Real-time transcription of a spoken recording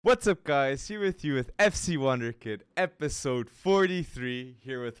What's up, guys? Here with you with FC Wonderkid, episode 43.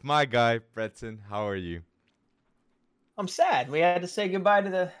 Here with my guy, Breton. How are you? I'm sad. We had to say goodbye to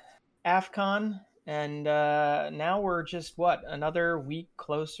the AFCON, and now we're just, another week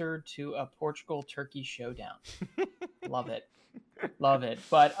closer to a Portugal-Turkey showdown. Love it. Love it.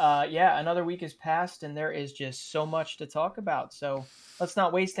 But, another week has passed, and there is just so much to talk about. So let's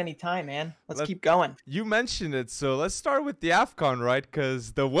not waste any time, man. Let's keep going. You mentioned it, so let's start with the AFCON, right?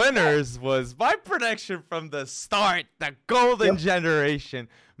 Because the winners was my prediction from the start. The golden generation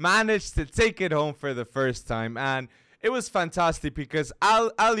managed to take it home for the first time, and it was fantastic because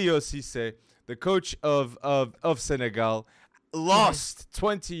Aliou Cissé, the coach of Senegal, lost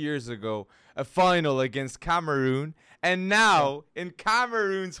 20 years ago a final against Cameroon, and now in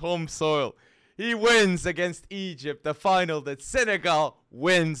Cameroon's home soil, he wins against Egypt, the final that Senegal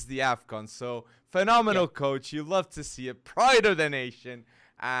wins the AFCON. So phenomenal coach. You love to see it. Pride of the nation,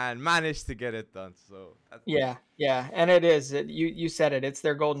 and managed to get it done. So yeah, and it is. You said it. It's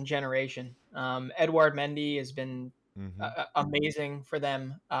their golden generation. Edouard Mendy has been amazing for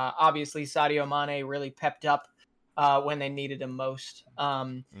them. Obviously, Sadio Mane really pepped up when they needed him most.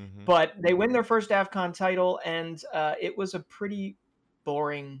 But they win their first AFCON title, and it was a pretty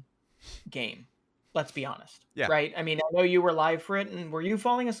boring game. Let's be honest. Yeah. Right? I mean, I know you were live for it, and were you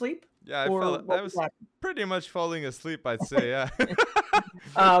falling asleep? Yeah, I was pretty much falling asleep, I'd say, yeah.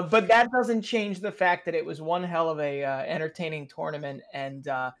 But that doesn't change the fact that it was one hell of a entertaining tournament, and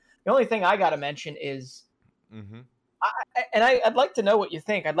the only thing I got to mention is I'd like to know what you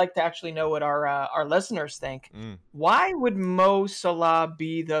think. I'd like to actually know what our listeners think. Why would Mo Salah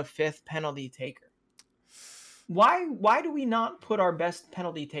be the fifth penalty taker? Why do we not put our best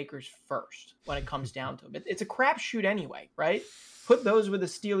penalty takers first when it comes down to it? It's a crapshoot anyway, right? Put those with the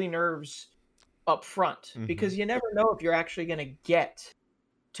steely nerves up front because you never know if you're actually going to get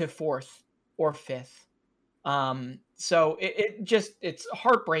to fourth or fifth. So it's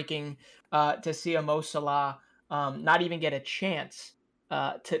heartbreaking to see a Mo Salah not even get a chance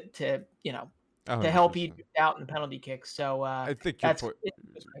to help Egypt out in the penalty kicks. So I think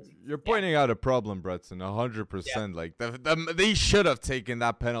you're pointing out a problem, Breton, 100%. Like they should have taken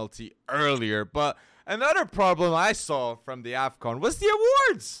that penalty earlier. But another problem I saw from the AFCON was the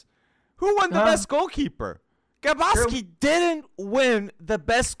awards. Who won the best goalkeeper? Gabaski didn't win the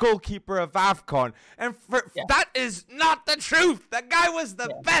best goalkeeper of AFCON. And that is not the truth. That guy was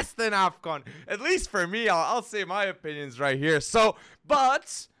the best in AFCON. At least for me, I'll say my opinions right here. So,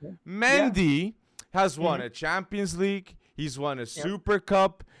 but Mendy has won a Champions League. He's won a Super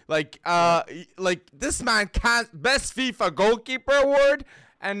Cup. Like this man can't best FIFA goalkeeper award,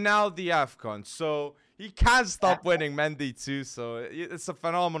 and now the AFCON. So he can't stop winning, Mendy too. So it's a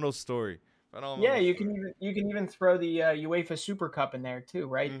phenomenal story. You can even throw the UEFA Super Cup in there too,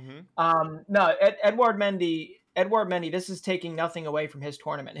 right? No, Edouard Mendy. This is taking nothing away from his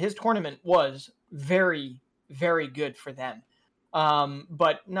tournament. His tournament was very, very good for them.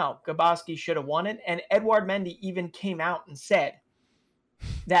 But no, Gabaski should have won it. And Edouard Mendy even came out and said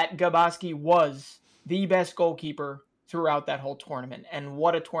that Gabaski was the best goalkeeper throughout that whole tournament. And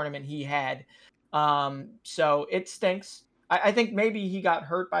what a tournament he had. So it stinks. I think maybe he got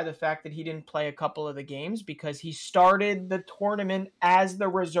hurt by the fact that he didn't play a couple of the games because he started the tournament as the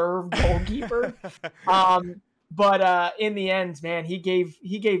reserve goalkeeper. But in the end, man, he gave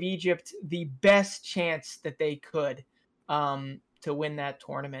Egypt the best chance that they could to win that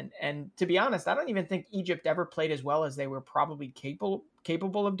tournament. And to be honest, I don't even think Egypt ever played as well as they were probably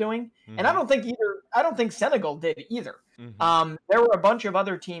capable of doing. And I don't think Senegal did either. There were a bunch of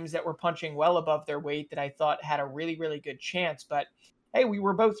other teams that were punching well above their weight that I thought had a really, really good chance. But hey, we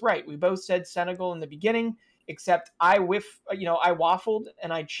were both right. We both said Senegal in the beginning, except I waffled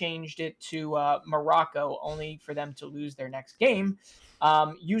and I changed it to Morocco, only for them to lose their next game.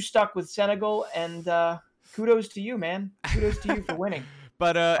 You stuck with Senegal, and kudos to you, man. Kudos to you for winning.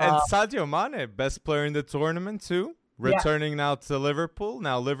 But and Sadio Mane, best player in the tournament too. Returning now to Liverpool.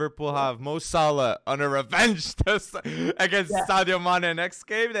 Now Liverpool have Mo Salah on a revenge test against Sadio Mane next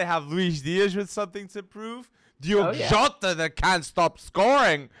game. They have Luis Diaz with something to prove. Diogo Jota that can't stop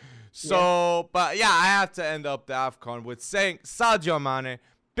scoring. So, but I have to end up the AFCON with saying Sadio Mane,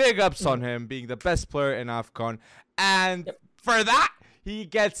 big ups on him being the best player in AFCON. And for that, he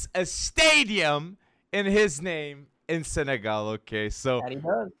gets a stadium in his name in Senegal, okay? So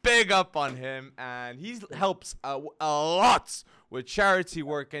big up on him, and he helps a lot with charity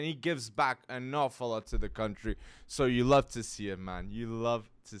work, and he gives back an awful lot to the country. So you love to see it, man. You love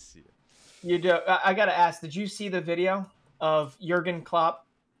to see it. You do. I got to ask, did you see the video of Jurgen Klopp,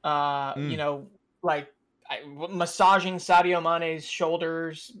 massaging Sadio Mane's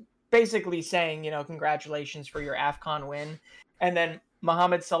shoulders, basically saying, congratulations for your AFCON win. And then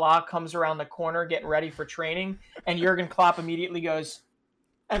Mohamed Salah comes around the corner getting ready for training, and Jurgen Klopp immediately goes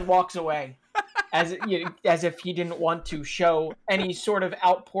and walks away as if he didn't want to show any sort of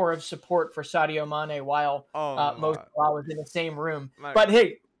outpour of support for Sadio Mane while Mo Salah was in the same room. But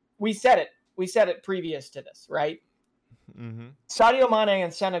hey, we said it previous to this, right? Mm-hmm. Sadio Mane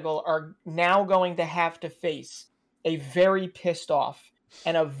and Senegal are now going to have to face a very pissed off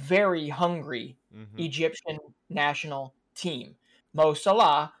and a very hungry Egyptian national team. Mo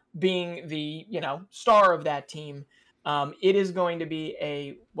Salah being the star of that team. It is going to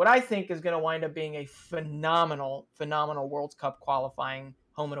be what I think is going to wind up being a phenomenal World Cup qualifying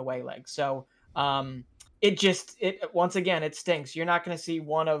home and away leg. So once again, it stinks. You're not going to see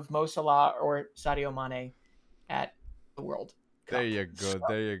one of Mo Salah or Sadio Mane at the World Cup.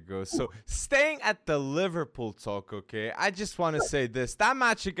 There you go. So staying at the Liverpool talk, okay, I just want to say this. That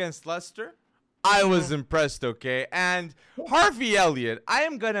match against Leicester, I was impressed, okay? And Harvey Elliott, I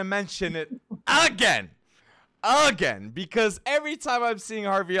am going to mention it again, because every time I'm seeing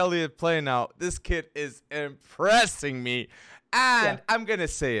Harvey Elliott play now, this kid is impressing me. And I'm going to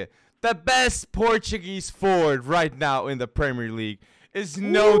say it. The best Portuguese forward right now in the Premier League is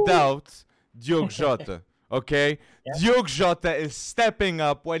no doubt Diogo Jota. Okay? Yeah. Diogo Jota is stepping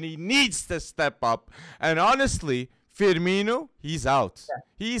up when he needs to step up. And honestly, Firmino, he's out. Yeah.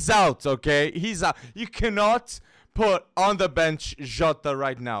 He's out, okay? He's out. You cannot put on the bench Jota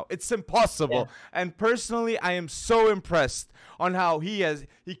right now. It's impossible. Yeah. And personally, I am so impressed on how he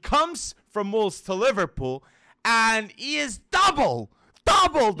comes from Wolves to Liverpool, and he is double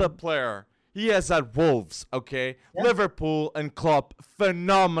the player he has at Wolves, okay? Yeah. Liverpool and Klopp,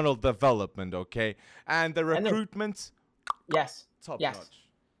 phenomenal development, okay? And the recruitment, top notch.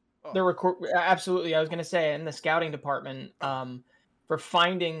 Oh. Absolutely. I was going to say, in the scouting department, for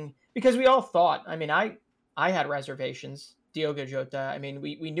finding, because we all thought, I mean, I had reservations, Diogo Jota. I mean,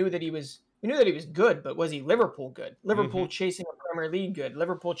 we knew that he was good, but was he Liverpool good? Liverpool chasing a Premier League good?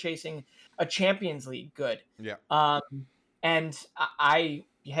 Liverpool chasing a Champions League good? Yeah. And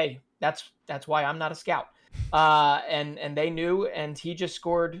that's why I'm not a scout. And they knew, and he just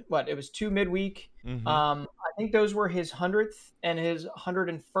scored it was 2 midweek. I think those were his 100th and his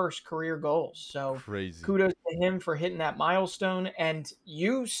 101st career goals. So crazy. Kudos to him for hitting that milestone. And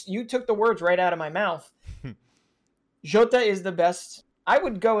you took the words right out of my mouth. Jota is the best. I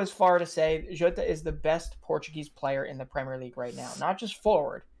would go as far to say Jota is the best Portuguese player in the Premier League right now, not just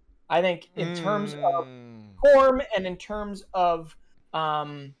forward. I think in terms of form and in terms of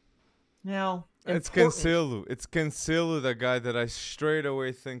it's Cancelo. It's Cancelo, the guy that I straight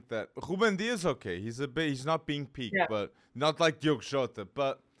away think that Ruben Dias, okay, he's not being peaked, but not like Diogo Jota.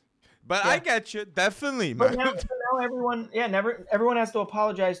 But I get you, definitely, man. But now everyone has to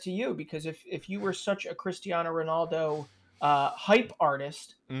apologize to you, because if you were such a Cristiano Ronaldo hype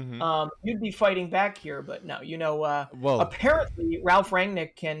artist, you'd be fighting back here. But no, apparently Ralph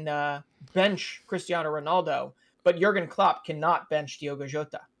Rangnick can bench Cristiano Ronaldo, but Jurgen Klopp cannot bench Diogo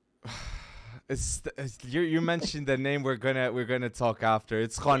Jota. You mentioned the name we're gonna talk after.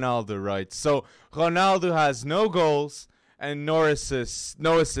 It's Ronaldo, right? So Ronaldo has no goals and no assists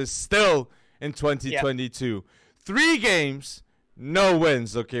still in 2022. 3 games, no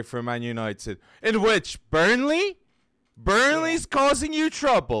wins, okay, for Man United, in which Burnley's causing you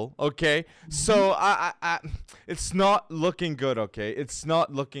trouble, okay? So I it's not looking good, okay? It's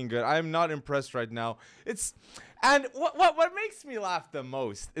not looking good. I'm not impressed right now. And what makes me laugh the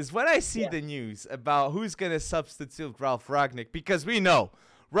most is when I see the news about who's going to substitute Ralph Rangnick, because we know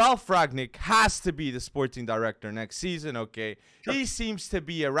Ralph Rangnick has to be the sporting director next season, okay? Sure. He seems to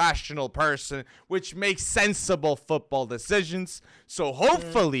be a rational person, which makes sensible football decisions. So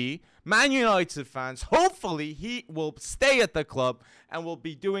hopefully, Man United fans, hopefully he will stay at the club and will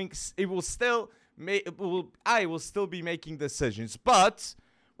be doing, I will still be making decisions. But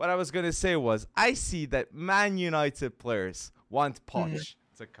what I was going to say was, I see that Man United players want Poch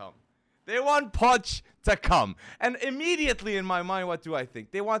to come. They want Poch to come. And immediately in my mind, what do I think?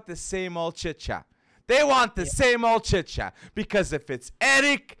 They want the same old chit-chat. Same old chit-chat. Because if it's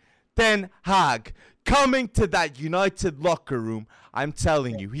Erik Ten Hag coming to that United locker room, I'm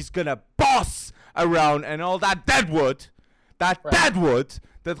telling you, he's going to boss around, and all that deadwood that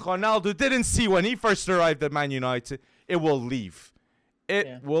Ronaldo didn't see when he first arrived at Man United, it will leave.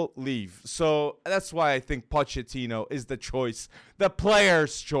 It will leave. So that's why I think Pochettino is the choice, the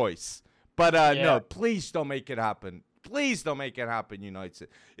player's choice. But no, please don't make it happen. Please don't make it happen, United.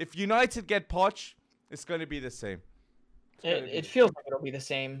 If United get Poch, it's going to be the same. It feels like it'll be the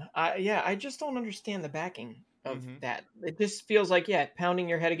same. I just don't understand the backing of that. It just feels like pounding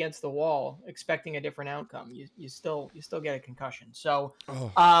your head against the wall, expecting a different outcome. You still get a concussion. So,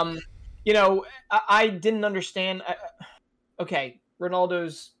 I didn't understand. Okay,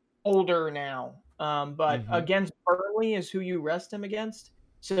 Ronaldo's older now, but against Burnley is who you rest him against,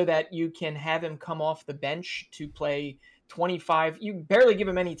 so that you can have him come off the bench to play 25. You barely give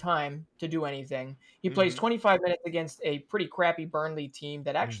him any time to do anything. He plays 25 minutes against a pretty crappy Burnley team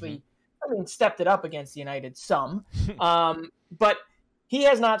that actually, stepped it up against United some. But he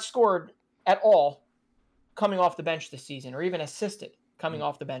has not scored at all coming off the bench this season, or even assisted coming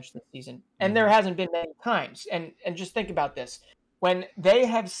off the bench this season. And there hasn't been many times. And just think about this. When they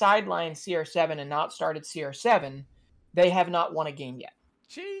have sidelined CR7 and not started CR7, they have not won a game yet.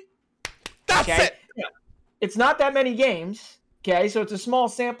 Gee, that's it. Yeah. It's not that many games, okay? So it's a small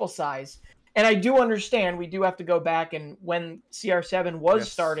sample size. And I do understand we do have to go back, and when CR7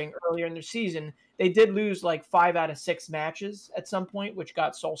 was starting earlier in the season, they did lose like 5 out of 6 matches at some point, which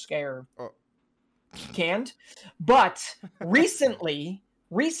got Solskjaer canned. But recently,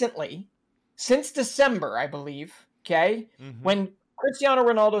 since December, I believe, okay, when Cristiano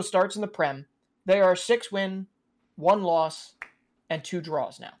Ronaldo starts in the Prem, they are 6 win, 1 loss, and 2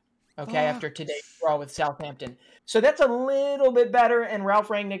 draws now. Okay, after today's draw with Southampton. So that's a little bit better, and Ralph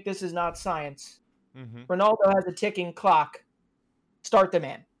Rangnick, this is not science. Ronaldo has a ticking clock. Start the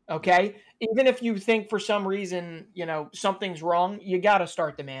man, okay? Even if you think for some reason, something's wrong, you got to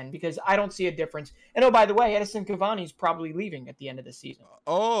start the man, because I don't see a difference. And by the way, Edison Cavani's probably leaving at the end of the season.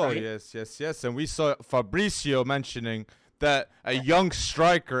 Right? Yes. And we saw Fabrizio mentioning that a young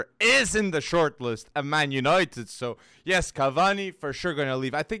striker is in the short list at Man United. So, yes, Cavani for sure going to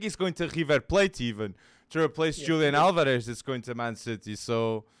leave. I think he's going to River Plate even to replace Julian Alvarez. It's going to Man City.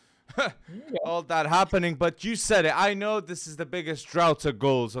 So, all that happening. But you said it. I know this is the biggest drought of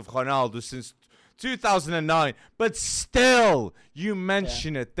goals of Ronaldo since 2009. But still, you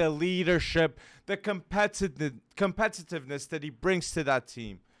mention it. The leadership, the competitiveness that he brings to that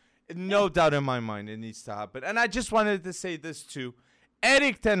team. No doubt in my mind it needs to happen. And I just wanted to say this too.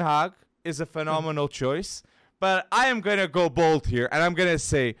 Erik ten Hag is a phenomenal choice, but I am going to go bold here, and I'm going to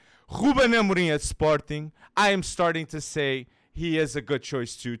say Ruben Amorim at Sporting. I am starting to say he is a good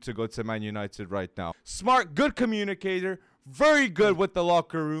choice too to go to Man United right now. Smart, good communicator, very good with the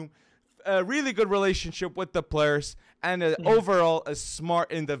locker room, a really good relationship with the players, and overall a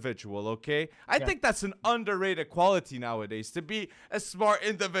smart individual, okay? I think that's an underrated quality nowadays, to be a smart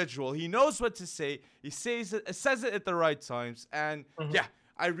individual. He knows what to say. He says it at the right times. And,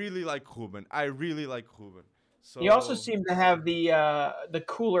 I really like Ruben. So, he also seemed to have the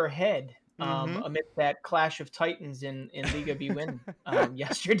cooler head amidst that clash of titans in Liga BWin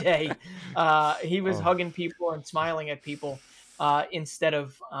yesterday. He was hugging people and smiling at people. Instead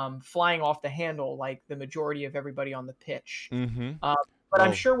of flying off the handle like the majority of everybody on the pitch. But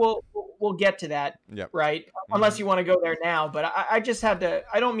I'm sure we'll get to that, right? Unless you want to go there now. But I just had to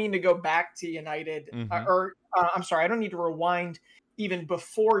 – I don't mean to go back to United. I'm sorry, I don't need to rewind even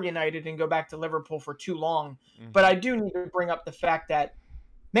before United and go back to Liverpool for too long. But I do need to bring up the fact that,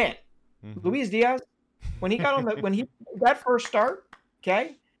 man, Luis Diaz, when he got on that first start,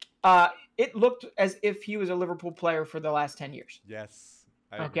 okay, it looked as if he was a Liverpool player for the last 10 years. Yes.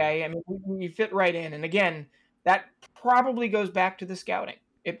 Okay. I mean, you fit right in. And again, that probably goes back to the scouting.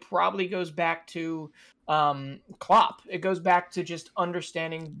 It probably goes back to Klopp. It goes back to just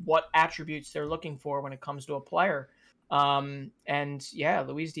understanding what attributes they're looking for when it comes to a player.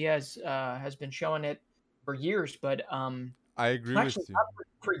 Luis Diaz has been showing it for years, but I agree with you.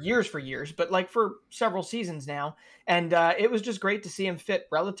 For years, but like for several seasons now. And it was just great to see him fit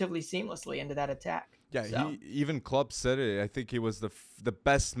relatively seamlessly into that attack. Yeah, so. Even Klopp said it. I think it was the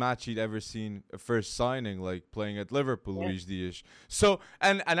best match he'd ever seen first signing, like playing at Liverpool, Luis Diaz. So,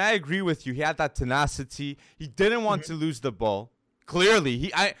 and I agree with you. He had that tenacity. He didn't want to lose the ball.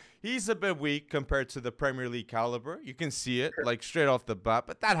 Clearly, he's a bit weak compared to the Premier League caliber. You can see it, like straight off the bat.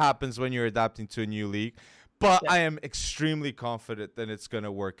 But that happens when you're adapting to a new league. But I am extremely confident that it's going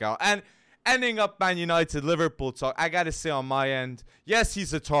to work out. And ending up Man United, Liverpool talk, I got to say on my end, yes,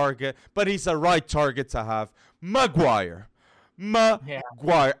 he's a target, but he's a right target to have. Maguire.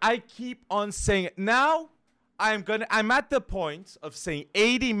 I keep on saying it. Now, I'm at the point of saying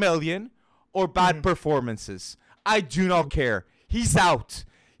 80 million or bad performances. I do not care. He's out.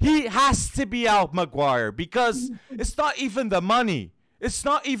 He has to be out, Maguire, because it's not even the money.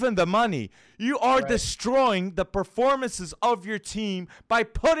 You are destroying the performances of your team by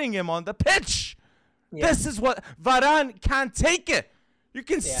putting him on the pitch. Yeah. This is what Varane can't take it. You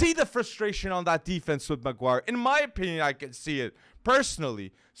can see the frustration on that defense with Maguire. In my opinion, I can see it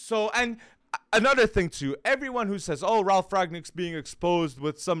personally. So, and another thing too, everyone who says, oh, Ralph Ragnick's being exposed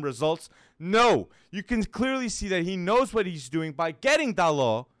with some results. No, you can clearly see that he knows what he's doing by getting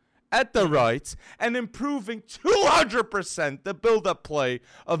Dalot at the right and improving 200% the build-up play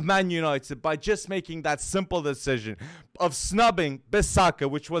of Man United by just making that simple decision of snubbing Bissaka,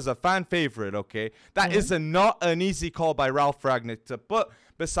 which was a fan favorite, okay? That is not an easy call by Ralph Ragnick to put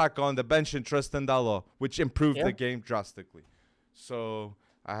Bissaka on the bench and trust in Dalot, which improved the game drastically. So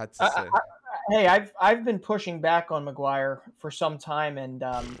I had to say. Hey, I've been pushing back on Maguire for some time, and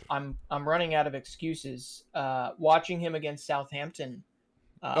I'm running out of excuses. Watching him against Southampton,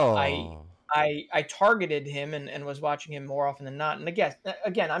 I targeted him and was watching him more often than not. And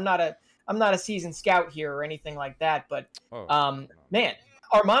again, I'm not a seasoned scout here or anything like that, but man,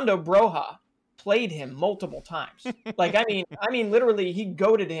 Armando Broja played him multiple times. Like I mean, literally, he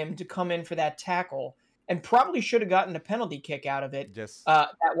goaded him to come in for that tackle. And probably should have gotten a penalty kick out of it. Yes.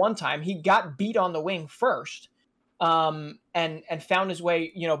 At one time, he got beat on the wing first, and found his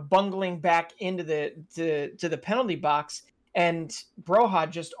way, bungling back into the penalty box. And Broja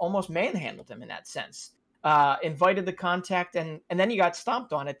just almost manhandled him in that sense. Invited the contact, and then he got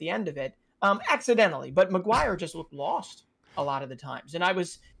stomped on at the end of it, accidentally. But Maguire just looked lost a lot of the times, and I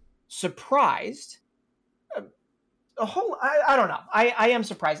was surprised. I don't know. I am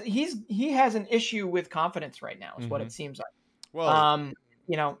surprised. He has an issue with confidence right now, is what it seems like. Well,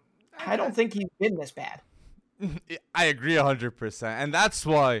 I don't think he's been this bad. I agree 100%, and that's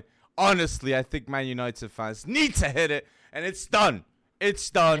why, honestly, I think Man United fans need to hit it, and it's done.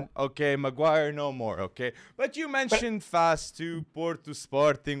 It's done. Okay, Maguire no more. Okay, but you mentioned fast to Porto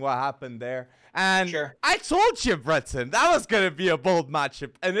Sporting, what happened there, and I told you, Breton, that was gonna be a bold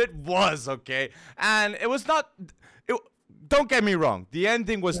matchup, and it was. Okay, and it was not. Don't get me wrong. The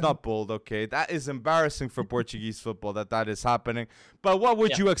ending was not bold, okay? That is embarrassing for Portuguese football that is happening. But what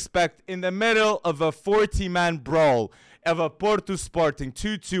would you expect in the middle of a 40-man brawl of a Porto Sporting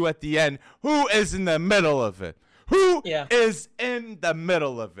 2-2 at the end? Who is in the middle of it? Who is in the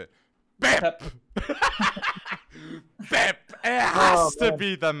middle of it? Pep. Pep. It has to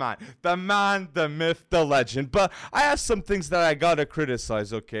be the man. The man, the myth, the legend. But I have some things that I got to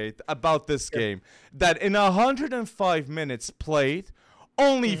criticize, okay, about this game. That in 105 minutes played,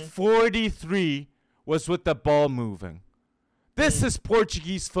 only 43 was with the ball moving. This is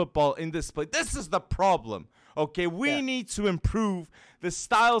Portuguese football in this play. This is the problem, okay? We need to improve the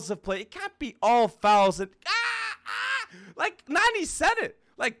styles of play. It can't be all fouls. And, like Nani said it.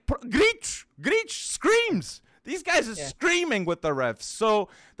 Like, Grich screams. These guys are screaming with the refs. So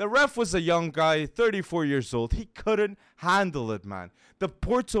the ref was a young guy, 34 years old. He couldn't handle it, man. The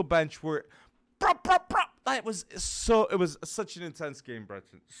Porto bench were... It was such an intense game,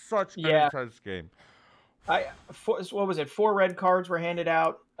 Breton. Such an intense game. What was it? 4 red cards were handed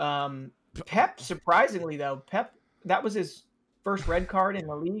out. Pep, surprisingly, though, that was his first red card in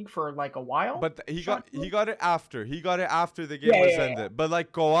the league for like a while. But he got it after. He got it after the game was ended. But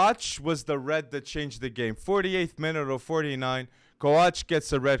like Kovac was the red that changed the game. 48th minute or 49, Kovac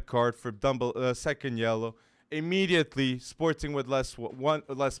gets a red card for second yellow. Immediately Sporting with less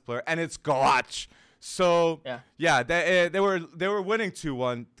player, and it's Kovac. So they were winning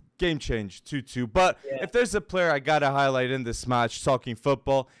 2-1. Game change 2-2. But if there's a player I gotta highlight in this match, talking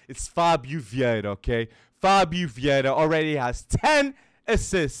football, it's Fabio Vieira. Okay. Fabio Vieira already has 10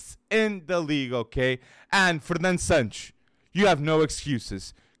 assists in the league, okay? And Fernando Santos, you have no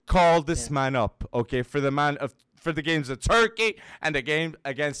excuses. Call this man up, okay? For the games of Turkey and the game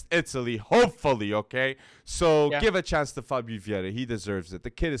against Italy, hopefully, okay? So give a chance to Fabio Vieira. He deserves it. The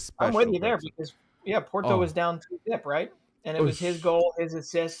kid is special. I'm with you there because Porto was down 2-0, right? And it was his goal, his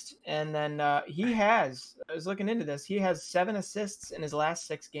assist, and then I was looking into this. He has 7 assists in his last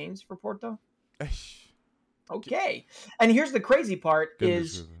 6 games for Porto. Okay. And here's the crazy part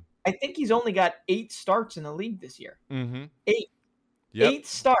is I think he's only got 8 starts in the league this year. 8. 8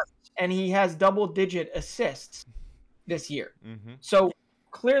 starts, and he has double-digit assists this year. So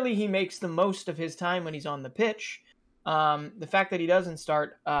clearly he makes the most of his time when he's on the pitch. The fact that he doesn't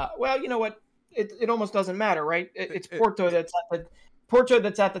start, well, you know what? It almost doesn't matter, right? It's Porto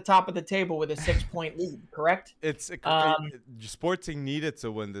that's at the top of the table with a 6-point lead, correct? Sporting needed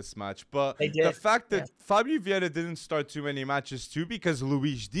to win this match, but the fact that Fabio Vieira didn't start too many matches too because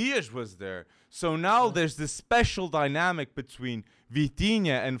Luis Diaz was there. So now there's this special dynamic between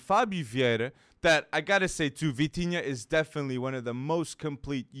Vitinha and Fabio Vieira that I gotta say too, Vitinha is definitely one of the most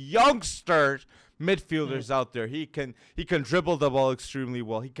complete youngsters midfielders out there. He can dribble the ball extremely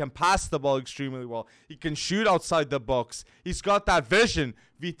well. He can pass the ball extremely well. He can shoot outside the box. He's got that vision.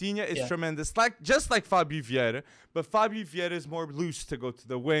 Vitinha is tremendous, just like Fabio Vieira, but Fabio Vieira is more loose to go to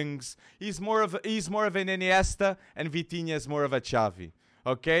the wings. He's more of an Iniesta, and Vitinha is more of a Xavi.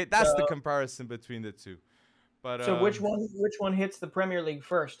 Okay, that's the comparison between the two. But so which one hits the Premier League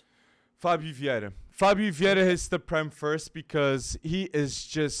first? Fabio Vieira. Fabio Vieira hits the Prem first because he is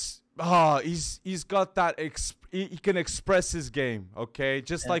just he's got that he can express his game, okay?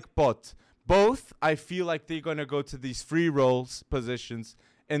 Just like Bot. Both, I feel like they're going to go to these free roles positions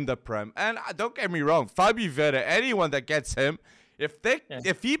in the Prem. And don't get me wrong, Fabio Vieira, anyone that gets him,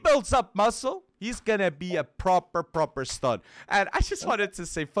 if he builds up muscle, he's going to be a proper stud. And I just wanted to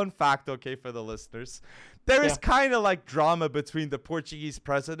say, fun fact, okay, for the listeners. There is kind of like drama between the Portuguese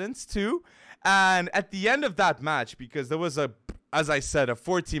presidents too. And at the end of that match, because there was as I said, a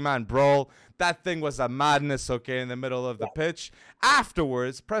 40-man brawl. That thing was a madness, okay, in the middle of the pitch.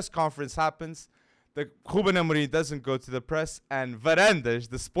 Afterwards, press conference happens. The Ruben Amorim doesn't go to the press, and Varandas,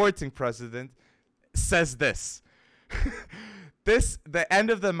 the Sporting president, says this. The end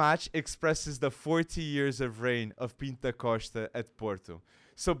of the match expresses the 40 years of reign of Pinto Costa at Porto.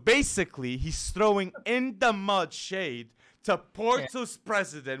 So basically, he's throwing in the mud shade to Porto's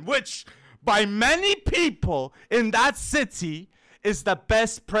president, which by many people in that city is the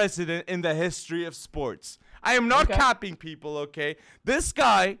best president in the history of sports. I am not capping people, okay? This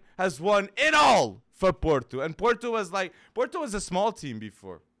guy has won it all for Porto. And Porto was a small team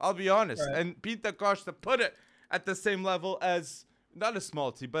before, I'll be honest. Right. And Pinto Costa put it at the same level as, not a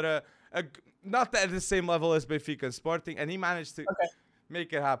small team, but not at the same level as Benfica and Sporting. And he managed to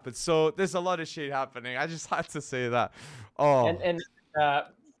make it happen. So there's a lot of shade happening. I just had to say that. Oh. And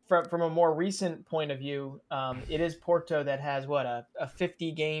from a more recent point of view, it is Porto that has a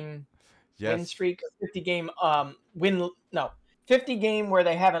 50-game win streak, 50-game 50 game where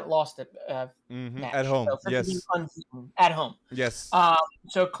they haven't lost it match. At home. So 50 unbeaten at home. Yes.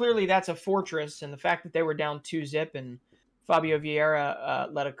 So clearly that's a fortress, and the fact that they were down 2-0 and Fabio Vieira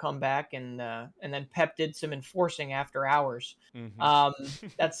let it come back, and then Pep did some enforcing after hours.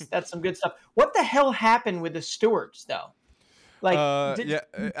 That's some good stuff. What the hell happened with the stewards though? Did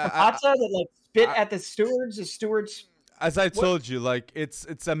Pazza that spit at the stewards? The stewards. As I told you,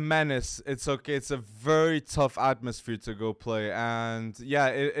 it's a menace. It's okay. It's a very tough atmosphere to go play, and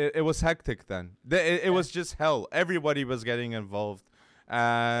it was hectic then. It was just hell. Everybody was getting involved,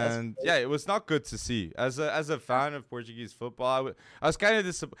 and it was not good to see. As a fan of Portuguese football, I was kind of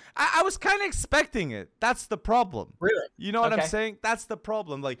disappointed. I was kind of expecting it. That's the problem. Really? You know what I'm saying? That's the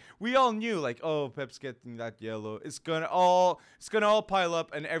problem. We all knew, Pep's getting that yellow. It's gonna all pile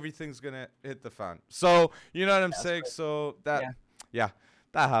up, and everything's gonna hit the fan. So you know what I'm saying? Right. So that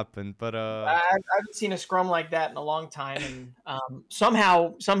that happened. But I haven't seen a scrum like that in a long time, and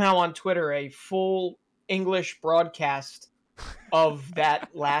somehow on Twitter, a full English broadcast of that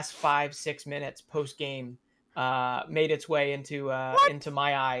last 5-6 minutes post game made its way into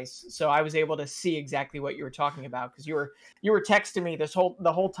my eyes, so I was able to see exactly what you were talking about, because you were texting me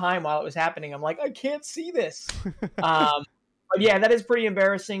the whole time while it was happening. I'm like, I can't see this. But yeah, that is pretty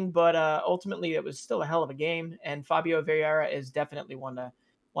embarrassing. But ultimately, it was still a hell of a game, and Fabio Vieira is definitely one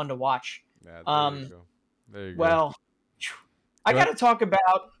to watch. Yeah, there you go. Well, I got to talk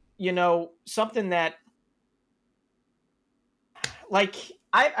about something that.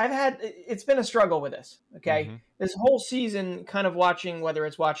 I've had, it's been a struggle with this, okay? This whole season, kind of whether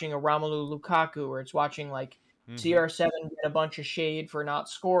it's watching a Romelu Lukaku or it's watching CR7 get a bunch of shade for not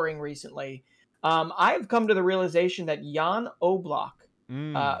scoring recently. I've come to the realization that Jan Oblak,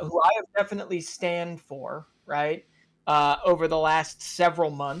 who I have definitely stand for, right, over the last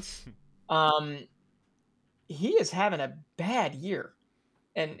several months, he is having a bad year.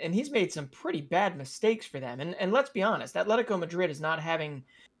 And he's made some pretty bad mistakes for them. And let's be honest, Atletico Madrid is not having,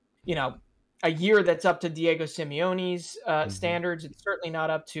 a year that's up to Diego Simeone's standards. It's certainly not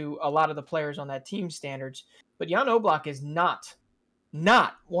up to a lot of the players on that team's standards. But Jan Oblak is not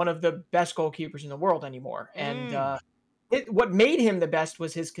one of the best goalkeepers in the world anymore. And what made him the best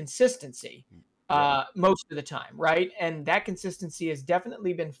was his consistency most of the time, right? And that consistency has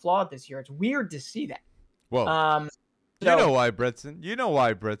definitely been flawed this year. It's weird to see that. Well, you know why, Britson. You know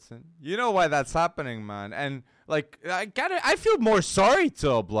why that's happening, man. And I feel more sorry to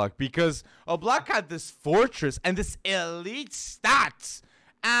Oblak, because Oblak had this fortress and this elite stats,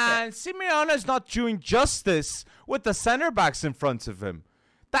 and Simeone is not doing justice with the center backs in front of him.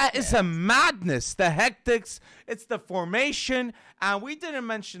 That is a madness. The hectics, it's the formation, and we didn't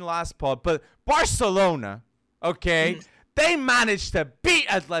mention last pod, but Barcelona, okay. They managed to beat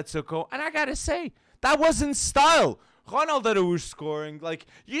Atletico, and I gotta say, that wasn't style. Ronald Araújo scoring, like,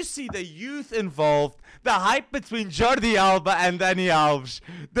 you see the youth involved, the hype between Jordi Alba and Dani Alves,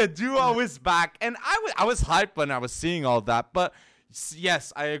 the duo is back, and I was hyped when I was seeing all that, but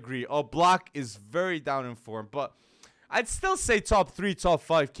yes, I agree, Oblak is very down in form, but I'd still say top 3, top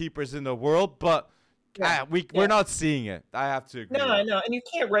 5 keepers in the world, but we're not seeing it. I have to agree. No, and you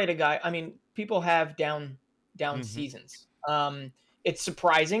can't rate a guy. I mean, people have down seasons. It's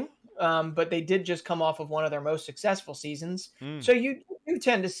surprising, but they did just come off of one of their most successful seasons. So you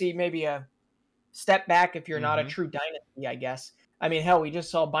tend to see maybe a step back if you're not a true dynasty, I guess. I mean, hell, we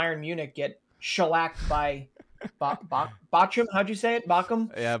just saw Bayern Munich get shellacked by Bochum. How'd you say it?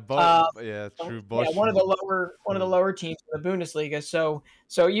 Bochum? Yeah, true. Yeah, one of the lower teams in the Bundesliga.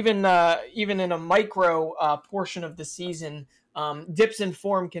 So even in a micro portion of the season, dips in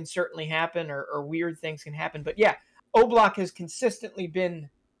form can certainly happen, or weird things can happen. But yeah, Oblak has consistently been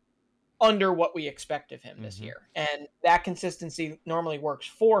under what we expect of him this year, and that consistency normally works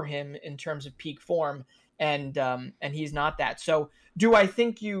for him in terms of peak form, and he's not that. So do I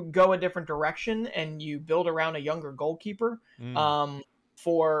think you go a different direction and you build around a younger goalkeeper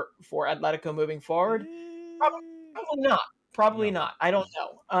for Atletico moving forward? Probably not. I don't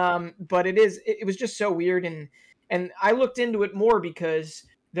know. But it was just so weird, and I looked into it more because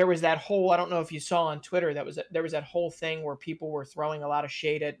there was that whole, I don't know if you saw on Twitter, there was that whole thing where people were throwing a lot of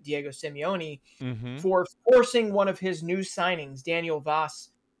shade at Diego Simeone for forcing one of his new signings, Daniel Vaz,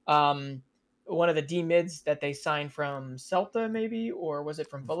 one of the D mids that they signed from Celta, maybe, or was it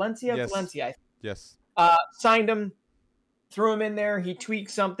from Valencia? Yes. Valencia, I think. Yes. Signed him, threw him in there. He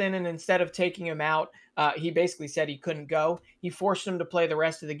tweaked something, and instead of taking him out, he basically said he couldn't go. He forced him to play the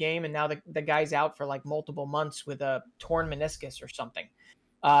rest of the game, and now the guy's out for like multiple months with a torn meniscus or something.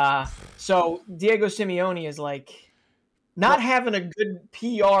 So Diego Simeone is like not having a good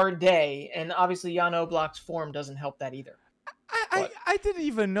PR day, and obviously Jan Oblak's form doesn't help that either. I didn't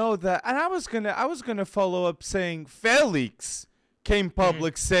even know that, and I was gonna follow up saying Felix came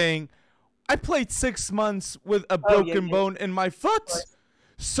public saying I played 6 months with a broken bone in my foot,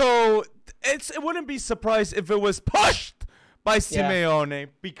 so it wouldn't be surprised if it was pushed by Simeone,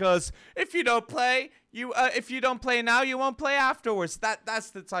 because if you don't play. If you don't play now, you won't play afterwards.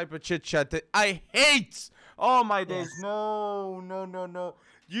 That's the type of chit chat that I hate. Oh my days, no.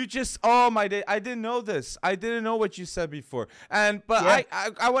 You just my day. I didn't know this. I didn't know what you said before. But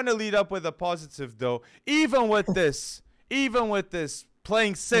I want to lead up with a positive though. Even with this,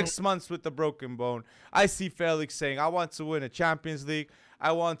 playing 6 months with the broken bone, I see Felix saying, "I want to win a Champions League.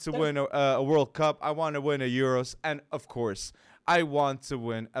 I want to win a World Cup. I want to win a Euros, and of course." I want to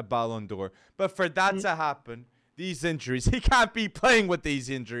win a Ballon d'Or. But for that to happen, these injuries, he can't be playing with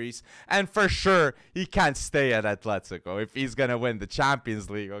these injuries. And for sure, he can't stay at Atletico if he's going to win the Champions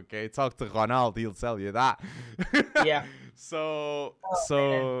League, okay? Talk to Ronald, he'll tell you that. Yeah. Well,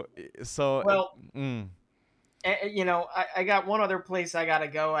 you know, I got one other place I got to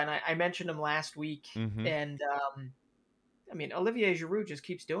go, and I mentioned him last week, and I mean, Olivier Giroud just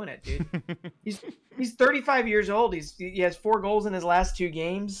keeps doing it, dude. He's 35 years old. He has 4 goals in his last 2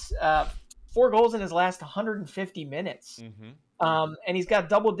 games, 4 goals in his last 150 minutes. And he's got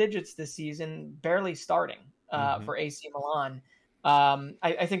double digits this season, barely starting for AC Milan.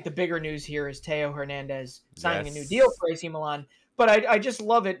 I think the bigger news here is Theo Hernandez signing a new deal for AC Milan. But I just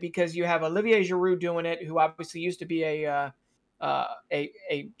love it because you have Olivier Giroud doing it, who obviously used to be a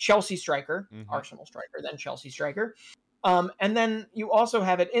Chelsea striker, Arsenal striker, then Chelsea striker. And then you also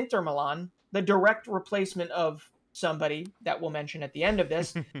have at Inter Milan, the direct replacement of somebody that we'll mention at the end of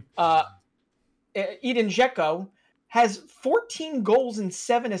this. Edin Dzeko has 14 goals and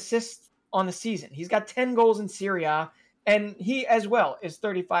 7 assists on the season. He's got 10 goals in Serie A, and he as well is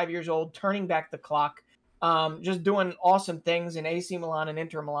 35 years old, turning back the clock, just doing awesome things. And AC Milan and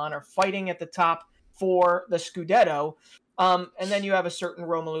Inter Milan are fighting at the top for the Scudetto. And then you have a certain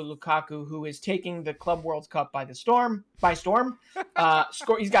Romelu Lukaku who is taking the Club World Cup by storm.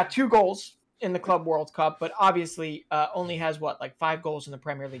 He's got 2 goals in the Club World Cup, but obviously only has 5 goals in the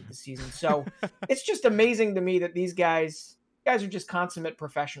Premier League this season. So it's just amazing to me that these guys are just consummate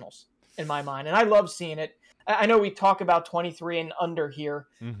professionals in my mind. And I love seeing it. I know we talk about 23 and under here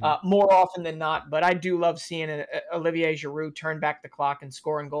more often than not, but I do love seeing Olivier Giroud turn back the clock and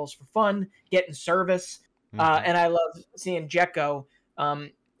scoring goals for fun, getting service. And I love seeing Dzeko.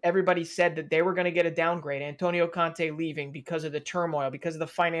 Everybody said that they were going to get a downgrade. Antonio Conte leaving because of the turmoil, because of the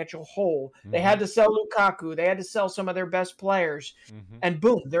financial hole. They had to sell Lukaku. They had to sell some of their best players. And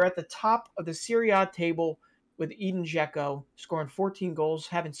boom, they're at the top of the Serie A table with Edin Dzeko scoring 14 goals,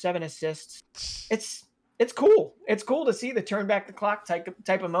 having 7 assists. It's it's cool. It's cool to see the turn back the clock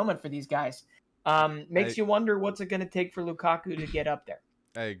type of moment for these guys. Makes you wonder what's it going to take for Lukaku to get up there.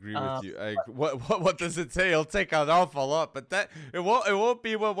 I agree with you. What does it say? He'll take an awful lot, but that it won't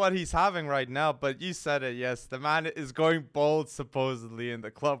be what he's having right now. But you said it. Yes, the man is going bold supposedly in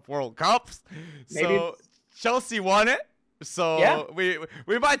the Club World Cups. So Chelsea won it. So yeah. we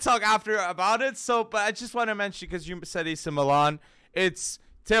might talk after about it. So, but I just want to mention, because you said AC Milan, it's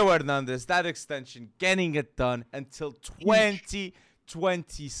Theo Hernandez, that extension, getting it done until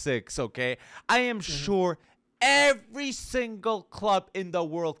 2026. Okay, I am sure. Every single club in the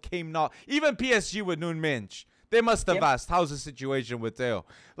world came not. Even PSG with Nuno Mendes. They must have asked, how's the situation with Theo?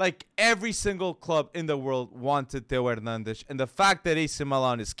 Like, every single club in the world wanted Theo Hernandez. And the fact that AC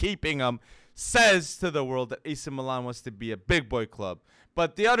Milan is keeping him says to the world that AC Milan wants to be a big boy club.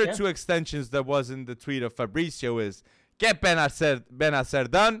 But the other two extensions that was in the tweet of Fabrizio is get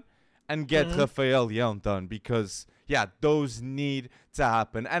Benacer done and get Rafael Leão done. Because, yeah, those need to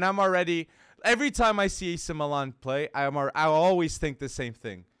happen. And I'm already... Every time I see AC Milan play, I always think the same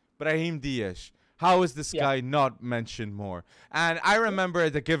thing. Brahim Diaz, how is this guy not mentioned more? And I remember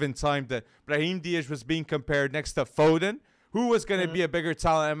at a given time that Brahim Diaz was being compared next to Foden, who was going to be a bigger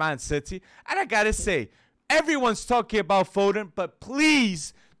talent at Man City. And I got to say, everyone's talking about Foden, but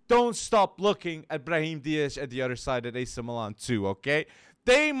please don't stop looking at Brahim Diaz at the other side at AC Milan too, okay?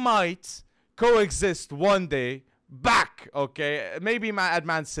 They might coexist one day back, okay? Maybe at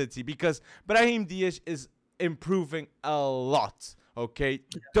Man City, because Brahim Diaz is improving a lot, okay?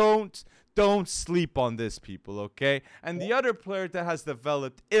 Don't sleep on this, people, okay? And the other player that has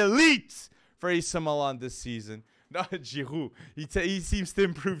developed elite for AC Milan this season, not Giroud. He seems to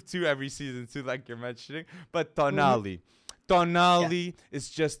improve too every season too, like you're mentioning, but Tonali. Tonali is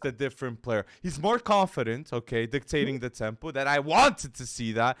just a different player. He's more confident, okay, dictating the tempo that I wanted to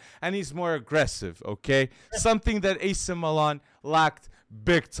see that, and he's more aggressive, okay? Something that AC Milan lacked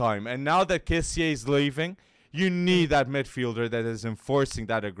big time. And now that Kessié is leaving, you need that midfielder that is enforcing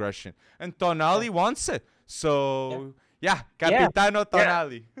that aggression. And Tonali wants it. So, Capitano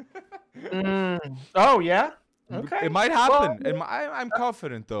Tonali. Oh, yeah? Okay. It might happen. Well, I'm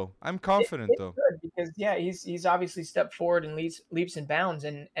confident though. It's good because he's obviously stepped forward in leaps and bounds,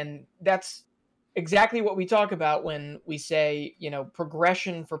 and that's exactly what we talk about when we say,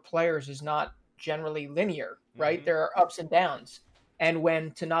 progression for players is not generally linear, right? There are ups and downs. And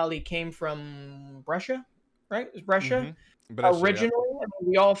when Tonali came from Brescia, right? It was Brescia? Originally,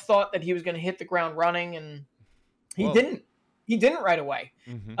 we all thought that he was going to hit the ground running, and he didn't. He didn't right away.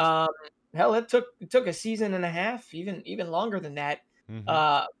 Hell, it took a season and a half, even longer than that,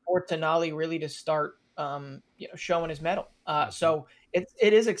 for Tonali really to start, showing his mettle. So it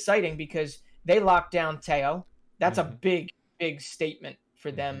is exciting because they locked down Theo. That's a big statement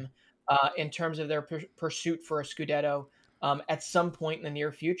for them in terms of their pursuit for a Scudetto at some point in the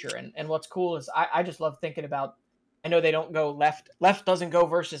near future. And what's cool is I just love thinking about. I know they don't go left. Left doesn't go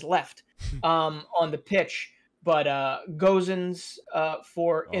versus left on the pitch. But Gozens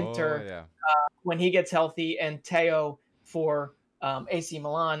for Inter when he gets healthy, and Theo for AC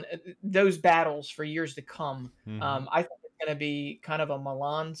Milan, those battles for years to come, I think it's going to be kind of a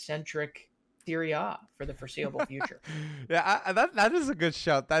Milan-centric Serie A for the foreseeable future. That is a good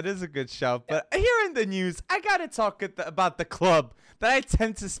shout. But here in the news, I got to talk about the club that I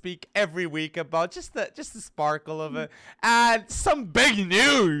tend to speak every week about, just the sparkle of it. And some big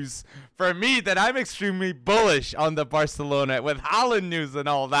news for me that I'm extremely bullish on the Barcelona with Haaland news and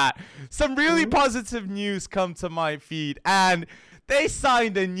all that. Some really positive news come to my feed, and they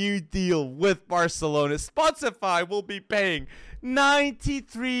signed a new deal with Barcelona. Spotify will be paying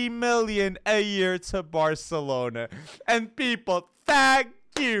 93 million a year to Barcelona. And people, thank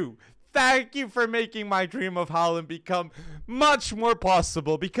you for making my dream of Haaland become much more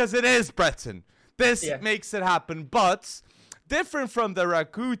possible, because it is, Breton. This makes it happen. But different from the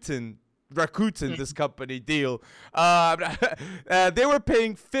Rakuten, this company deal, they were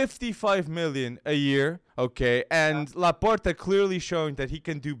paying 55 million a year, okay, and Laporta clearly showing that he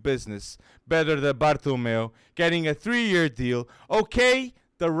can do business better than Bartomeu, getting a 3-year deal. Okay,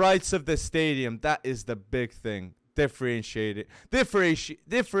 the rights of the stadium, that is the big thing, differentiating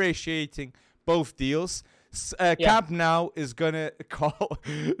both deals. Camp Nou is gonna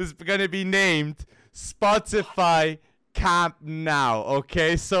be named Spotify Camp Nou,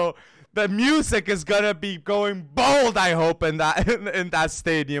 okay, so the music is gonna be going bold, I hope, in that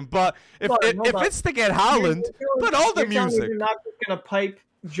stadium. But if it's to get Haaland, put all the music. You're not just gonna pipe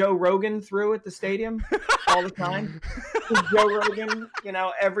Joe Rogan through at the stadium all the time. Joe Rogan,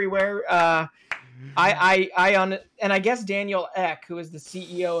 everywhere. And I guess Daniel Ek, who is the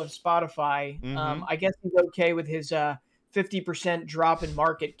CEO of Spotify, I guess he's okay with his 50% drop in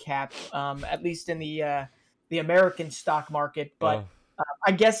market cap, at least in the American stock market. But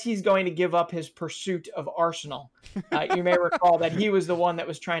I guess he's going to give up his pursuit of Arsenal. You may recall that he was the one that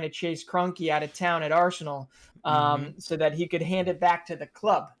was trying to chase Kroenke out of town at Arsenal, so that he could hand it back to the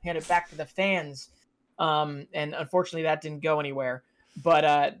club, hand it back to the fans. And unfortunately, that didn't go anywhere.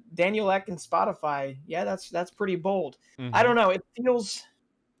 But Daniel Ek and Spotify, yeah, that's pretty bold. I don't know. It feels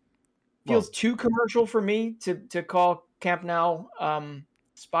too commercial for me to call Camp Nou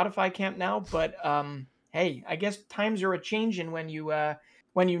Spotify Camp Nou. But hey, I guess times are a changing when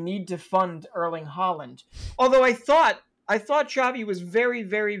you need to fund Erling Haaland. Although I thought Xavi was very,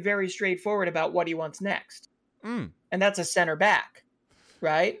 very, very straightforward about what he wants next, and that's a center back.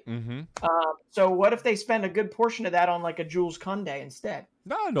 Right. So what if they spend a good portion of that on like a Jules Koundé instead?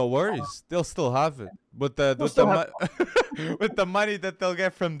 No worries. They'll still have it with the with the money that they'll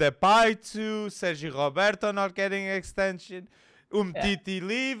get from Depay too. Sergio Roberto not getting an extension. Titi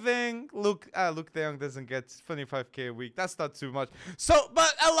leaving. Luke De Jong doesn't get 25K a week. That's not too much. So,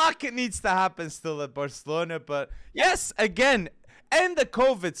 but a lot needs to happen still at Barcelona. But yes, again, and the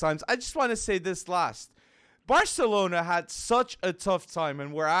COVID times. I just want to say this last. Barcelona had such a tough time,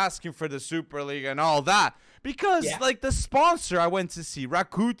 and we're asking for the Super League and all that because, like, the sponsor I went to see,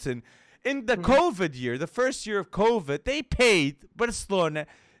 Rakuten, in the COVID year, the first year of COVID, they paid Barcelona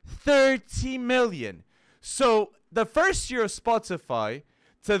 30 million. So the first year of Spotify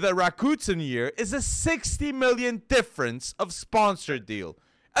to the Rakuten year is a 60 million difference of sponsor deal.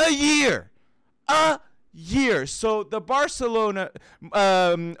 A year. So the Barcelona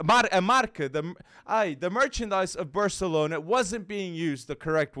marca, the merchandise of Barcelona wasn't being used the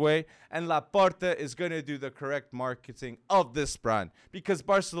correct way, and Laporta is going to do the correct marketing of this brand because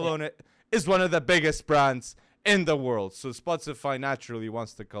Barcelona is one of the biggest brands in the world. So Spotify naturally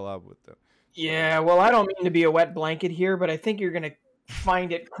wants to collab with them. Yeah, well, I don't mean to be a wet blanket here, but I think you're going to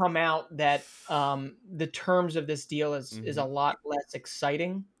find it come out that the terms of this deal is a lot less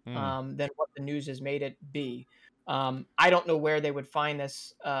exciting than what the news has made it be. I don't know where they would find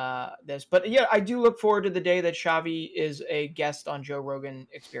this, but yeah, I do look forward to the day that Xavi is a guest on Joe Rogan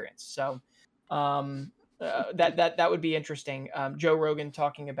Experience. So that would be interesting. Joe Rogan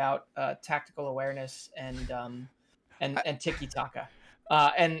talking about tactical awareness and tiki-taka.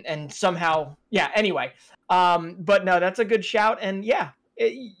 And somehow, anyway. But no, that's a good shout. And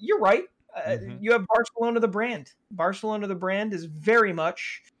you're right. You have Barcelona the brand. Barcelona the brand is very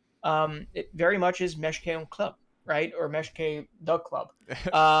much, it very much is Meshke un Club, right? Or Meshke the club.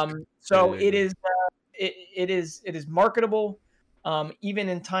 So it is marketable, even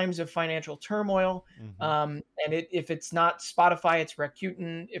in times of financial turmoil. And if it's not Spotify, it's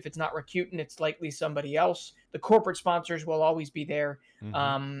Rakuten. If it's not Rakuten, it's likely somebody else. The corporate sponsors will always be there.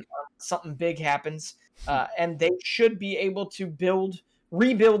 Something big happens, and they should be able to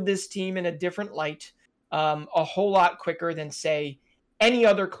rebuild this team in a different light, a whole lot quicker than say any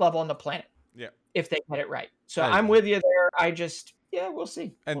other club on the planet. Yeah, if they get it right. So I'm with you there. I just we'll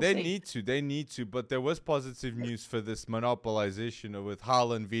see. And they need to. But there was positive news for this monopolization with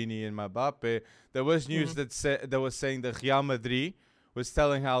Haaland, Vini, and Mbappe. There was news that was saying that Real Madrid was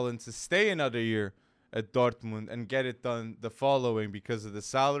telling Haaland to stay another year at Dortmund and get it done the following because of the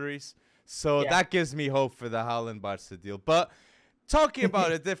salaries. So that gives me hope for the Haaland-Barca deal. But talking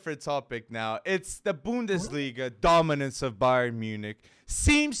about a different topic now, it's the Bundesliga dominance of Bayern Munich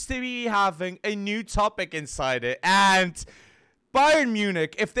seems to be having a new topic inside it. And Bayern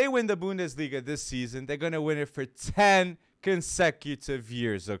Munich, if they win the Bundesliga this season, they're going to win it for 10 consecutive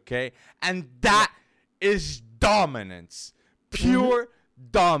years, okay? And that is dominance. Pure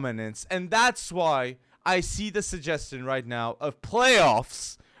dominance. And that's why I see the suggestion right now of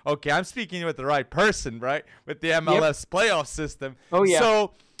playoffs. Okay, I'm speaking with the right person, right? With the MLS playoff system. Oh, yeah.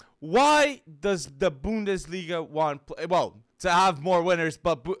 So why does the Bundesliga want to have more winners,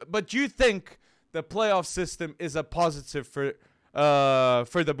 but you think the playoff system is a positive for the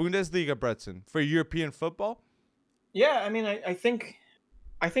Bundesliga, Breton, for European football? Yeah, I mean, I think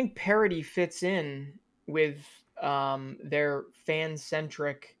parity fits in with their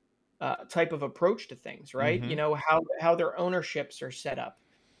fan-centric type of approach to things, right? You know, how their ownerships are set up.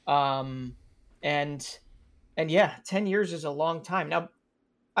 And 10 years is a long time. Now,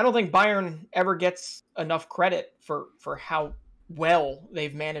 I don't think Bayern ever gets enough credit for how well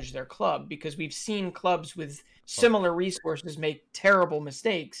they've managed their club, because we've seen clubs with similar resources make terrible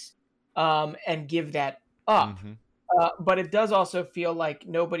mistakes and give that up. But it does also feel like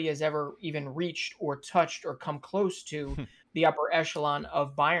nobody has ever even reached or touched or come close to the upper echelon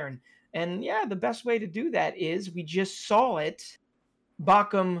of Bayern. And yeah, the best way to do that is we just saw it.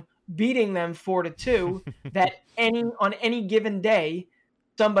 Bochum beating them 4-2. That on any given day,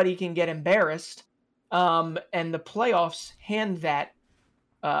 somebody can get embarrassed, and the playoffs hand that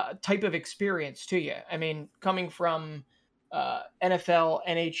type of experience to you. I mean, coming from NFL,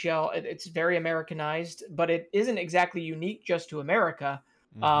 NHL, it's very Americanized, but it isn't exactly unique just to America.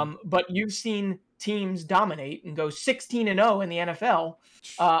 But you've seen teams dominate and go 16-0 in the NFL,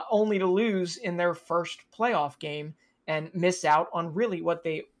 only to lose in their first playoff game and miss out on really what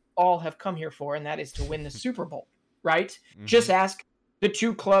they all have come here for, and that is to win the Super Bowl, right? Just ask the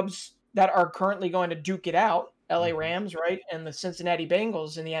two clubs that are currently going to duke it out, LA Rams, right, and the Cincinnati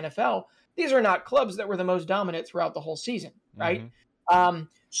Bengals in the NFL. These are not clubs that were the most dominant throughout the whole season, right?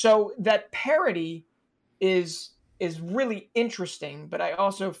 So that parity is really interesting, but I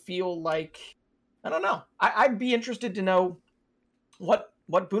also feel like, I don't know. I'd be interested to know what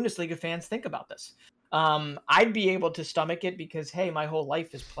Bundesliga fans think about this. I'd be able to stomach it because, hey, my whole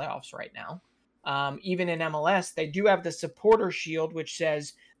life is playoffs right now. Even in MLS, they do have the supporter shield, which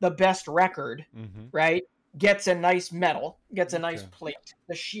says the best record, right, gets a nice medal, gets a nice plate,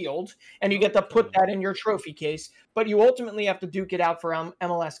 the shield, and you get to put that in your trophy case. But you ultimately have to duke it out for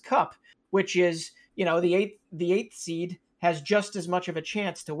MLS Cup, which is, the eighth seed has just as much of a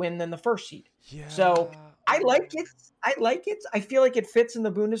chance to win than the first seed. Yeah. So I like it. I feel like it fits in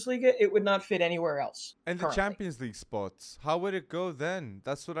the Bundesliga. It would not fit anywhere else. And currently. The Champions League spots, how would it go then?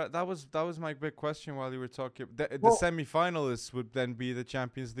 That's what that was my big question while you were talking. The semifinalists would then be the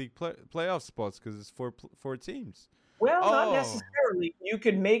Champions League playoff spots because it's four teams. Well, not necessarily. You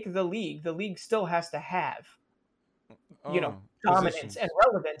could make the league. The league still has to have, dominance and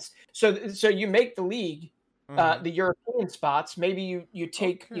relevance. So you make the league. The European spots, maybe you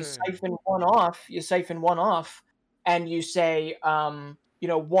siphon one off, and you say,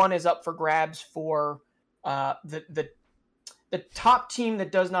 one is up for grabs for the top team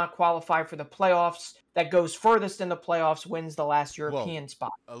that does not qualify for the playoffs, that goes furthest in the playoffs, wins the last European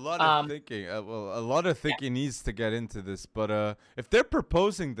spot. A lot of thinking needs to get into this, but if they're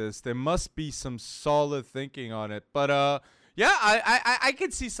proposing this, there must be some solid thinking on it. But yeah, I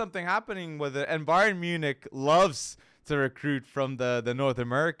could see something happening with it. And Bayern Munich loves to recruit from the North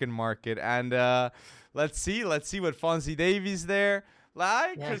American market. And let's see what Fonzie Davies there.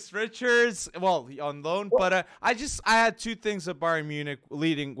 Chris Richards, on loan. But I had two things of Bayern Munich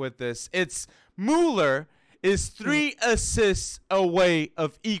leading with this. It's Müller is 3 assists away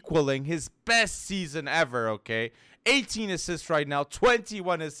of equaling his best season ever, okay? 18 assists right now,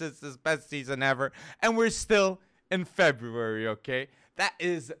 21 assists, his best season ever. And we're still in February, okay? That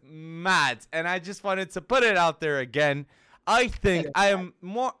is mad. And I just wanted to put it out there again. I think I'm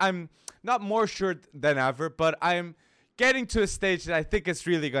not more sure than ever, but I'm getting to a stage that I think it's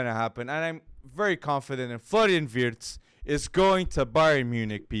really going to happen. And I'm very confident in Florian Wirtz is going to Bayern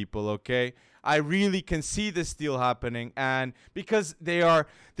Munich, people, okay? I really can see this deal happening. And because they're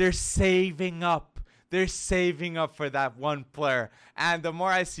saving up. They're saving up for that one player. And the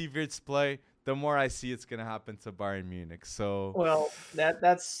more I see Wirtz play, the more I see it's going to happen to Bayern Munich. So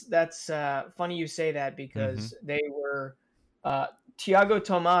that's funny you say that because they were Thiago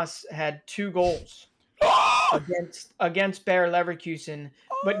Tomas had 2 goals against Bayer Leverkusen,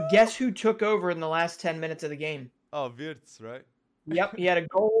 but guess who took over in the last 10 minutes of the game? Oh, Wirtz, right? Yep, he had a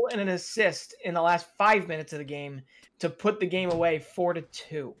goal and an assist in the last 5 minutes of the game to put the game away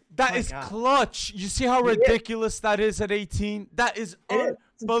 4-2. That is clutch. You see how ridiculous that is at 18? That is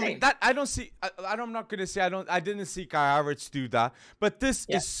unbelievable. That I don't see. I'm not gonna say I didn't see Kai Havertz do that, but this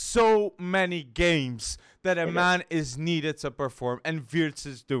is so many games that a man is needed to perform, and Wirtz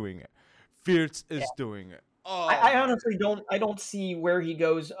is doing it. Wirtz is doing it. Oh. I honestly don't see where he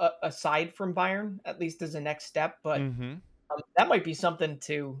goes aside from Bayern, at least as a next step, but that might be something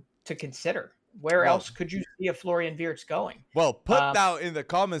to consider. Where else could you see a Florian Wirtz going? Well, put that in the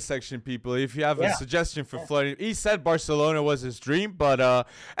comment section, people, if you have a suggestion for Florian. He said Barcelona was his dream, but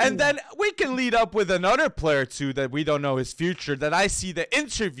and then we can lead up with another player too that we don't know his future. That I see the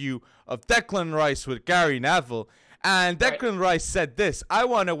interview of Declan Rice with Gary Neville, and Declan Rice said this: "I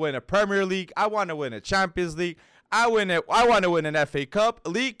want to win a Premier League. I want to win a Champions League. I want to win an FA Cup, a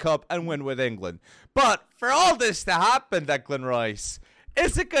League Cup, and win with England. But for all this to happen, Declan Rice,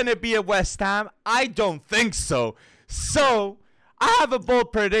 is it going to be at West Ham? I don't think so. So I have a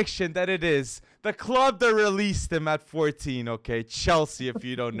bold prediction that it is the club that released him at 14, okay? Chelsea, if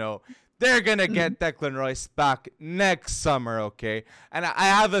you don't know. They're going to get Declan Rice back next summer, okay? And I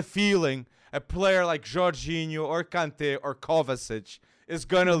have a feeling a player like Jorginho or Kante or Kovacic is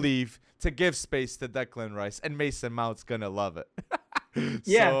going to leave to give space to Declan Rice, and Mason Mount's going to love it."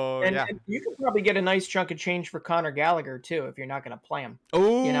 Yeah, So and, yeah. and you could probably get a nice chunk of change for Conor Gallagher too if you're not going to play him.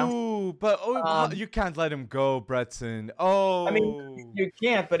 You know, Oh, but um, you can't let him go, Bretson. I mean, Oh, you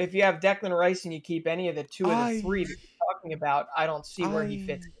can't. But if you have Declan Rice and you keep any of the two of the three I, that you're talking about, I don't see where he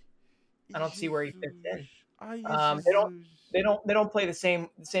fits. I, I don't see where he fits Jesus, in. I, They don't. Jesus. They don't play the same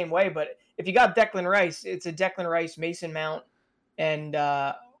way. But if you got Declan Rice, it's a Declan Rice, Mason Mount, and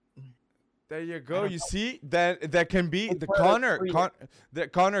There you I go. don't You know. see that can be It's the one of those three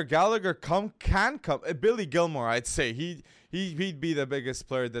that Connor Gallagher can come. Billy Gilmore, I'd say he'd be the biggest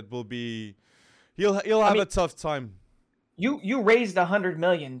player that will be. He'll I have mean, a tough time. you raised 100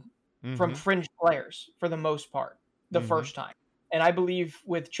 million from Mm-hmm. fringe players for the most part the Mm-hmm. first time, and I believe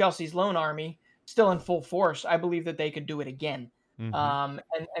with Chelsea's loan army still in full force, I believe that they could do it again. Mm-hmm.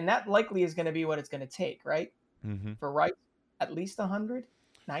 And that likely is going to be what it's going to take, right? Mm-hmm. For Rice, at least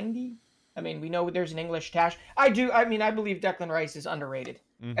 190. I mean, we know there's an English tash. I do. I mean, I believe Declan Rice is underrated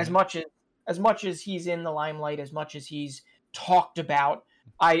as Mm-hmm. much as he's in the limelight, as much as he's talked about.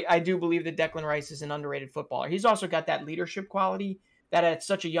 I do believe that Declan Rice is an underrated footballer. He's also got that leadership quality that at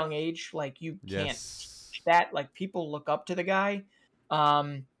such a young age, like you can't Yes. teach that. Like people look up to the guy.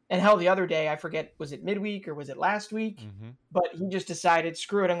 And hell, the other day, I forget, was it midweek or was it last week? Mm-hmm. But he just decided,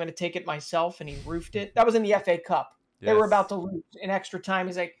 screw it, I'm going to take it myself, and he roofed it. That was in the FA Cup. They were about Yes. to lose in extra time.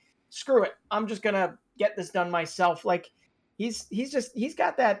 He's like, screw it, I'm just going to get this done myself. Like he's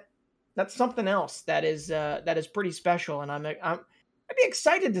got that's something else that is pretty special, and I'd be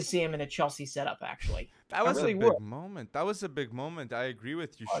excited to see him in a Chelsea setup. Actually, That I was a really big would. moment. That was a big moment. I agree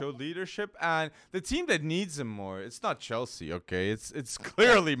with you. Showed leadership, and the team that needs him more, it's not Chelsea, okay? It's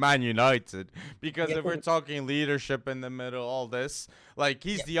clearly Man United. Because if we're talking leadership in the middle, all this, like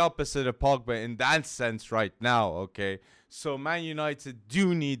he's the opposite of Pogba in that sense right now, okay? So Man United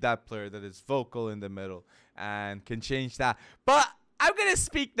do need that player that is vocal in the middle and can change that. But I'm going to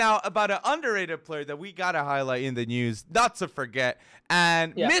speak now about an underrated player that we got to highlight in the news, not to forget.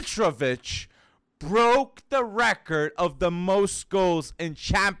 And Yeah. Mitrovic broke the record of the most goals in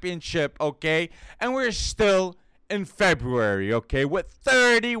championship, okay? And we're still in February, okay? With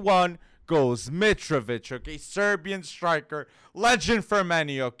 31 goals. Mitrovic, okay? Serbian striker, legend for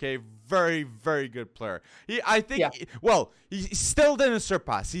many, okay? Very, very good player. I think, he still didn't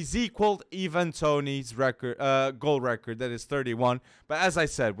surpass. He's equaled Ivan Toney's record, goal record, that is 31. But as I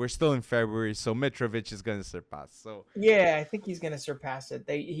said, we're still in February, so Mitrovic is going to surpass. So Yeah, I think he's going to surpass it.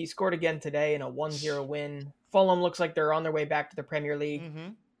 He scored again today in a 1-0 win. Fulham looks like they're on their way back to the Premier League.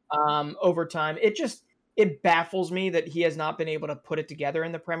 Overtime. It baffles me that he has not been able to put it together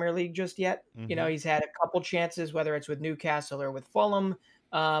in the Premier League just yet. You know, he's had a couple chances, whether it's with Newcastle or with Fulham.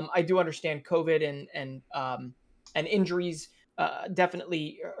 I do understand COVID and injuries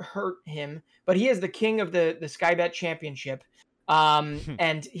definitely hurt him, but he is the king of the Sky Bet Championship.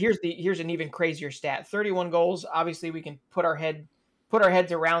 And here's an even crazier stat: 31 goals. Obviously, we can put our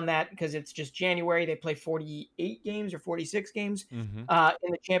heads around that because it's just January. They play 48 games or 46 games in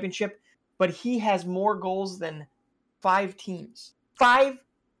the championship, but he has more goals than 5 teams. 5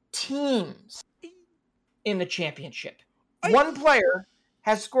 teams in the championship. One player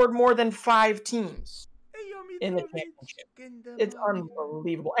has scored more than 5 teams in the championship. It's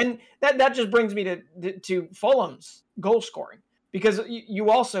unbelievable, and that just brings me to Fulham's goal scoring, because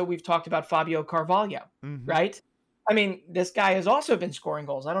we've talked about Fabio Carvalho, right? I mean, this guy has also been scoring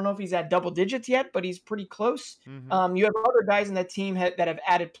goals. I don't know if he's at double digits yet, but he's pretty close. You have other guys in that team that have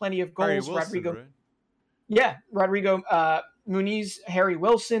added plenty of goals. Harry Wilson, Rodrigo, right? Rodrigo Muniz, Harry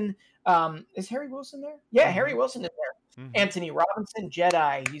Wilson. Is Harry Wilson there? Yeah, Harry Wilson is there. Anthony Robinson,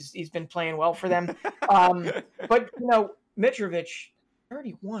 Jedi. He's been playing well for them. But Mitrovic,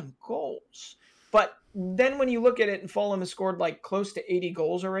 31 goals. But then when you look at it, Fulham has scored like close to 80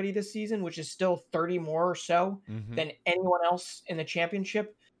 goals already this season, which is still 30 more or so than anyone else in the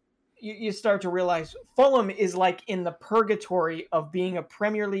championship. You start to realize Fulham is like in the purgatory of being a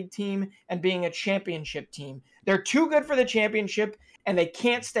Premier League team and being a championship team. They're too good for the championship, and they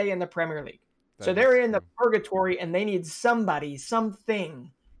can't stay in the Premier League. So they're in the purgatory, and they need somebody,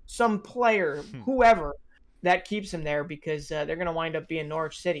 something, some player, whoever, that keeps them there, because they're going to wind up being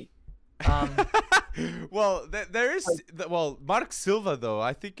Norwich City. Well, there is. Well, Mark Silva, though,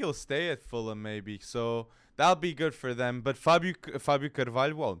 I think he'll stay at Fulham maybe. So that'll be good for them. But Fabio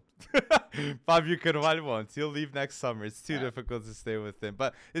Carvalho won't. Fabio Carvalho won't. He'll leave next summer. It's too difficult to stay with him.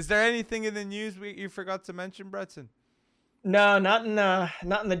 But is there anything in the news you forgot to mention, Breton? No, not in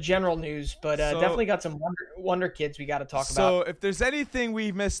the general news, but definitely got some wonder kids we got to talk about. So if there's anything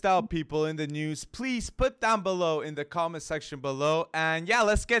we missed out, people, in the news, please put down below in the comment section below. And yeah,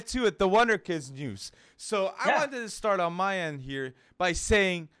 let's get to it. The Wonder Kids news. So I wanted to start on my end here by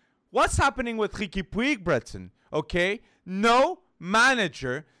saying what's happening with Riqui Puig, Breton. Okay, no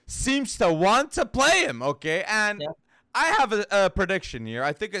manager seems to want to play him. Okay, and I have a prediction here.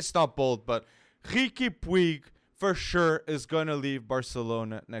 I think it's not bold, but Riqui Puig for sure is going to leave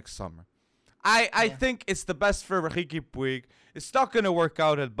Barcelona next summer. I think it's the best for Riqui Puig. It's not going to work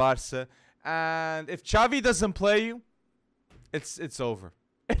out at Barca. And if Xavi doesn't play you, it's over.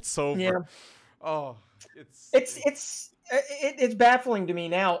 It's over. Yeah. Oh, it's baffling to me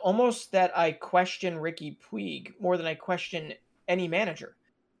now, almost that I question Riqui Puig more than I question any manager.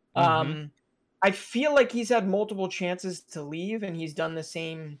 I feel like he's had multiple chances to leave, and he's done the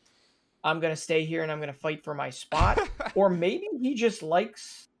same. I'm going to stay here and I'm going to fight for my spot. Or maybe he just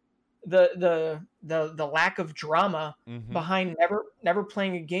likes the lack of drama behind never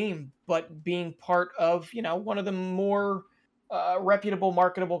playing a game, but being part of, one of the more reputable,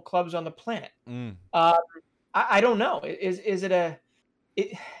 marketable clubs on the planet. I don't know. Is it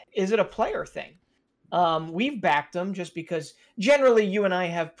a player thing? We've backed him just because generally you and I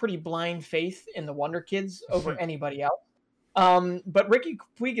have pretty blind faith in the Wonder Kids over anybody else. But Riqui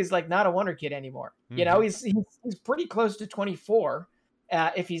Puig is like not a wonder kid anymore. He's pretty close to 24.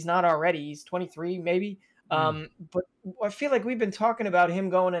 If he's not already, he's 23 maybe. But I feel like we've been talking about him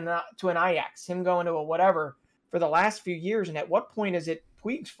going to an Ajax, him going to a whatever for the last few years. And at what point is it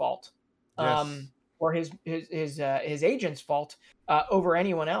Puig's fault, or his agent's fault over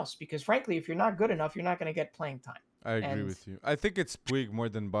anyone else? Because frankly, if you're not good enough, you're not going to get playing time. I agree with you. I think it's Puig more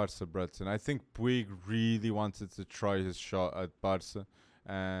than Barca, Breton. I think Puig really wanted to try his shot at Barca.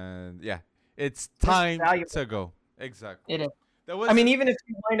 And yeah, it's time to go. Exactly. It is. Even if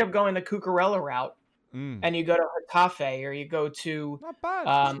you wind up going the Cucurella route and you go to Getafe or you go to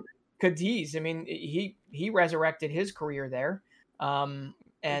Cadiz, he resurrected his career there. And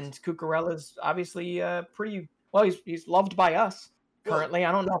Cucurella's obviously pretty well. He's loved by us currently.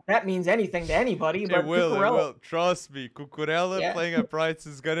 I don't know if that means anything to anybody, but it will. Trust me, Cucurella playing at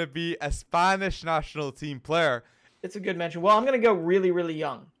Brighton is gonna be a Spanish national team player. It's a good mention. Well, I'm gonna go really, really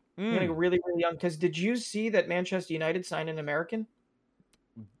young. I'm gonna go really, really young because did you see that Manchester United signed an American?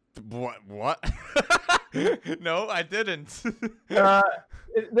 What? No, I didn't.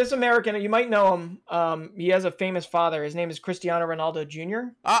 This American, you might know him. He has a famous father. His name is Cristiano Ronaldo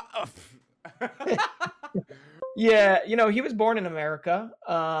Jr. Yeah, he was born in America.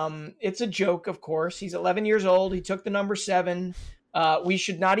 It's a joke, of course. He's 11 years old. He took the number 7. We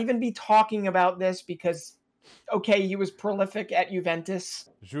should not even be talking about this because, okay, he was prolific at Juventus.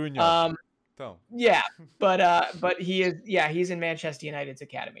 Junior. Yeah, but he's in Manchester United's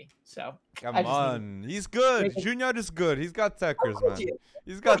academy. So come on, he's good. Junior is good. He's got techers, man.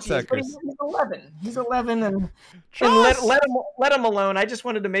 He's got techers. He's 11. He's 11, and let him alone. I just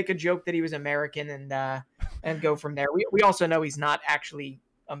wanted to make a joke that he was American and go from there. We also know he's not actually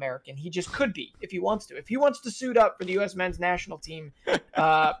American. He just could be if he wants to. If he wants to suit up for the U.S. men's national team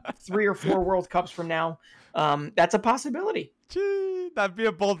 3 or 4 World Cups from now, that's a possibility. That'd be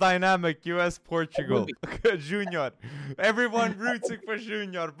a bold dynamic. U.S. Portugal. Junior. Everyone rooting for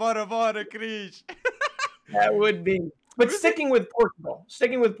Junior. Bora, Cris. That would be. But sticking with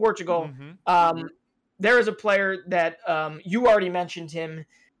Portugal, there is a player that you already mentioned him,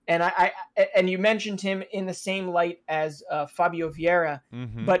 and you mentioned him in the same light as Fabio Vieira.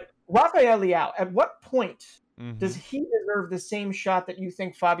 But Rafael Leao, at what point does he deserve the same shot that you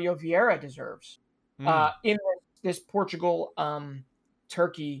think Fabio Vieira deserves in this Portugal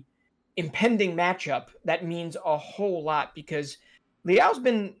Turkey impending matchup that means a whole lot? Because Leao's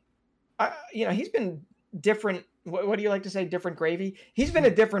been, he's been different. What do you like to say? Different gravy. He's been a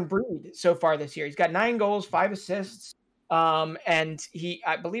different breed so far this year. He's got 9 goals, 5 assists, and he,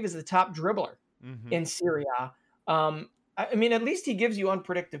 I believe, is the top dribbler in Serie A. At least he gives you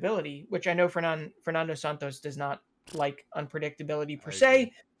unpredictability, which I know Fernando Santos does not like unpredictability per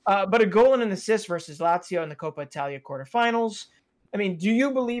se. But a goal and an assist versus Lazio in the Coppa Italia quarterfinals. Do you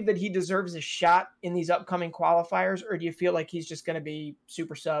believe that he deserves a shot in these upcoming qualifiers, or do you feel like he's just going to be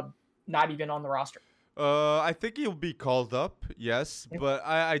super sub, not even on the roster? I think he'll be called up, yes. But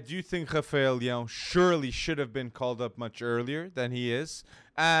I do think Rafael Leão surely should have been called up much earlier than he is.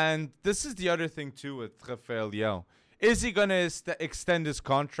 And this is the other thing, too, with Rafael Leão. Is he going to extend his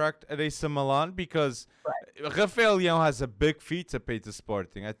contract at AC Milan? Because Rafael Leão has a big fee to pay to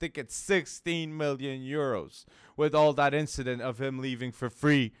Sporting. I think it's 16 million euros with all that incident of him leaving for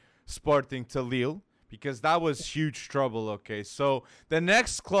free Sporting to Lille. because that was huge trouble. Okay, so the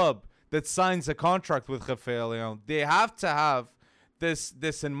next club that signs a contract with Rafael Leão, they have to have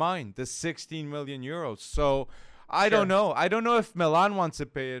this in mind, this 16 million euros. So I don't know. I don't know if Milan wants to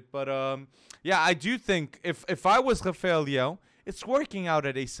pay it, but yeah, I do think if I was Rafael Leão, it's working out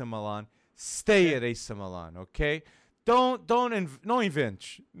at AC Milan. Stay at AC Milan, okay? No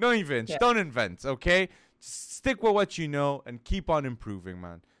invent. Don't invent, okay? Stick with what you know and keep on improving,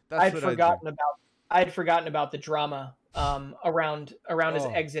 man. That's I had forgotten about the drama around his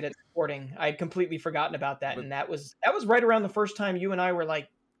exit at Sporting. I had completely forgotten about that, and that was right around the first time you and I were like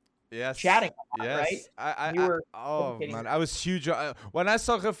chatting about it, right? Man, I was huge. When I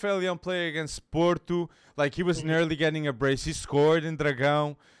saw Rafael Leão play against Porto, like he was nearly getting a brace. He scored in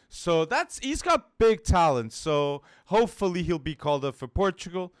Dragão. So he's got big talent. So hopefully he'll be called up for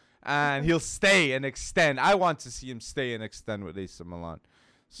Portugal and he'll stay and extend. I want to see him stay and extend with AC Milan.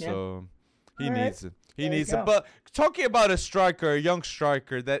 So he needs it. He needs it. But talking about a young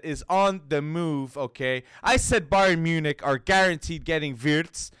striker that is on the move, okay? I said Bayern Munich are guaranteed getting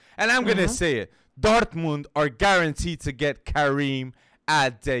Wirtz, and I'm going to say it. Dortmund are guaranteed to get Karim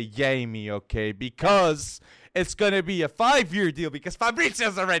Adeyemi, okay? Because it's going to be a 5-year deal because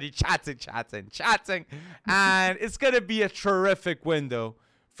Fabrizio's already chatting. And it's going to be a terrific window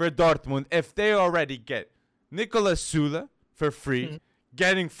for Dortmund if they already get Nicolas Süle for free,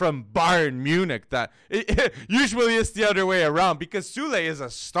 getting from Bayern Munich. Usually it's the other way around because Süle is a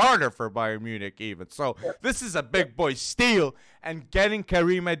starter for Bayern Munich even. So this is a big boy steal. And getting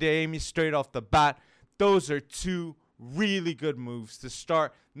Karim Adeyemi straight off the bat, those are two really good moves to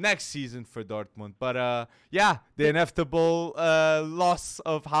start next season for Dortmund. But yeah, the inevitable loss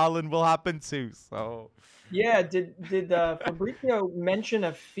of Haaland will happen too. So yeah, did Fabrizio mention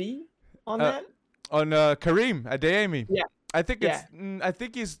a fee on that? On Karim Adeyemi? Yeah. I think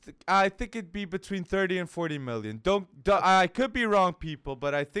it'd be between 30 and 40 million. Don't I could be wrong, people,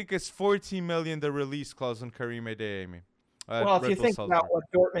 but I think it's 14 million the release clause on Karim Adeyemi. Well, if you think about what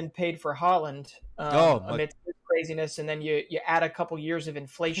Dortmund paid for Haaland amidst this craziness, and then you add a couple years of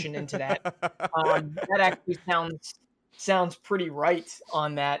inflation into that, that actually sounds pretty right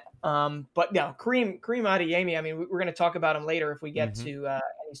on that. But no, Karim Adeyemi, I mean, we're going to talk about him later if we get to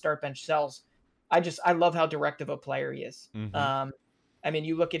any start bench sells. I love how direct of a player he is. I mean,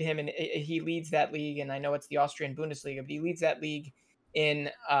 you look at him and he leads that league, and I know it's the Austrian Bundesliga, but he leads that league in,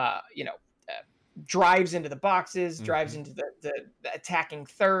 drives into the boxes, drives into the attacking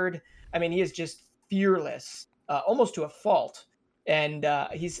third. I mean, he is just fearless, almost to a fault. And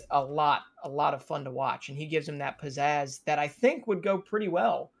he's a lot of fun to watch. And he gives him that pizzazz that I think would go pretty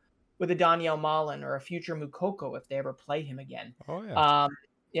well with a Daniel Malin or a future Moukoko if they ever play him again. Oh, yeah.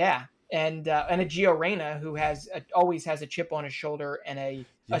 Yeah. And a Gio Reyna who always has a chip on his shoulder and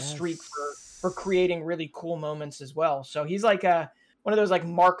a streak for creating really cool moments as well. So he's like one of those like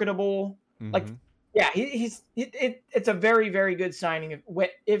marketable, it's a very, very good signing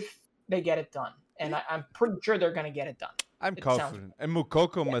if they get it done. And I'm pretty sure they're going to get it done. I'm confident. And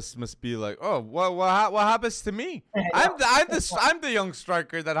Moukoko must be like, oh, what happens to me? I'm the young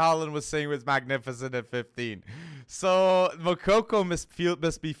striker that Haaland was saying was magnificent at 15. So Moukoko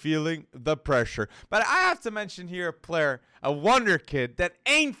must be feeling the pressure. But I have to mention here a player, a Wonderkid that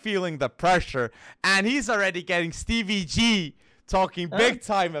ain't feeling the pressure, and he's already getting Stevie G talking big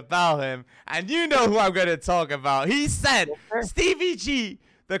time about him. And you know who I'm going to talk about. He said, Stevie G,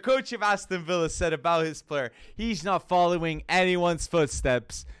 the coach of Aston Villa, said about his player, he's not following anyone's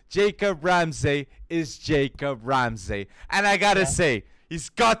footsteps. Jacob Ramsey is Jacob Ramsey. And I got to say, he's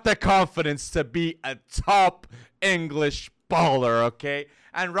got the confidence to be a top English baller, okay?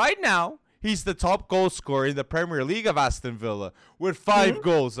 And right now, he's the top goal scorer in the Premier League of Aston Villa with 5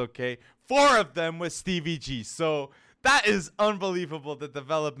 goals, okay? 4 of them with Stevie G. So that is unbelievable, the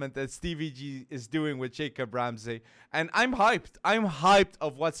development that Stevie G is doing with Jacob Ramsey. And I'm hyped. I'm hyped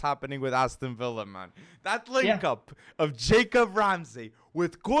of what's happening with Aston Villa, man. That link-up of Jacob Ramsey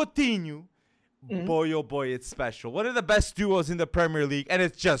with Coutinho, boy, oh boy, it's special. One of the best duos in the Premier League, and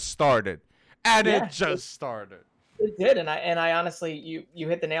it just started. It did, and I honestly, you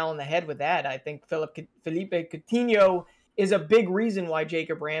hit the nail on the head with that. I think Felipe Coutinho is a big reason why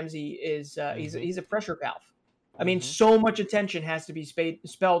Jacob Ramsey is he's a pressure valve. I mean, so much attention has to be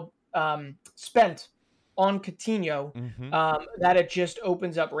spent on Coutinho that it just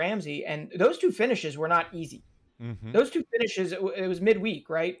opens up Ramsey. And those 2 finishes were not easy. Those 2 finishes, it was midweek,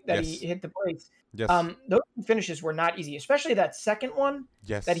 right? That he hit the brace. Yes. Those 2 finishes were not easy, especially that second one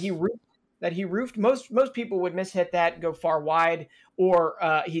that he roofed. Most people would mishit that, go far wide, or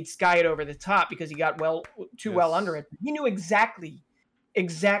he'd sky it over the top because he got well under it. He knew exactly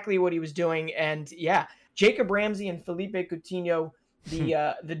exactly what he was doing. And yeah, Jacob Ramsey and Felipe Coutinho,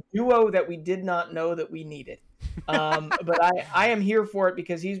 the duo that we did not know that we needed. But I am here for it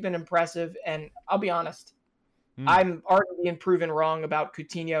because he's been impressive. And I'll be honest, I'm already being proven wrong about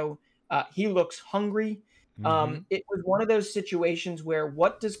Coutinho. He looks hungry. It was one of those situations where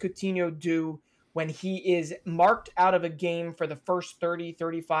what does Coutinho do when he is marked out of a game for the first 30,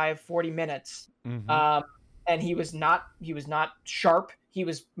 35, 40 minutes? And he was not sharp. He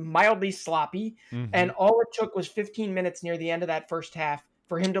was mildly sloppy. And all it took was 15 minutes near the end of that first half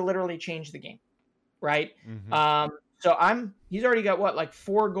for him to literally change the game. Right. So he's already got like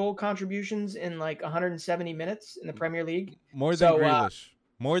 4 goal contributions in like 170 minutes in the Premier League. More than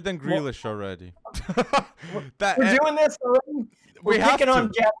Grealish already. We're doing this already. We have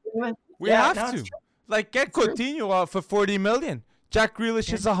to. We have to. True. Like, get Coutinho out for 40 million. Jack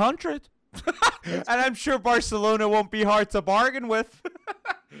Grealish is 100. And I'm sure Barcelona won't be hard to bargain with.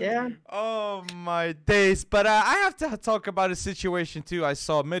 Yeah. Oh, my days. But I have to talk about a situation, too, I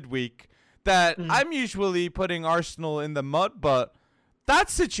saw midweek that I'm usually putting Arsenal in the mud, but that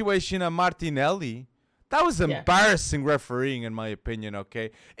situation of Martinelli, that was embarrassing refereeing, in my opinion, okay?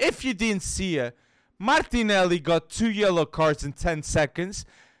 If you didn't see it, Martinelli got 2 yellow cards in 10 seconds.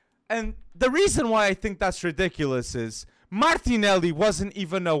 And the reason why I think that's ridiculous is Martinelli wasn't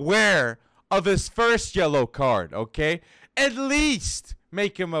even aware of his first yellow card, okay? At least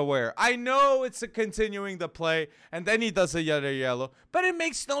make him aware. I know it's a continuing the play, and then he does a yellow, but it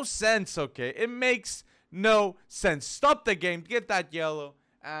makes no sense, okay? It makes no sense. Stop the game, get that yellow,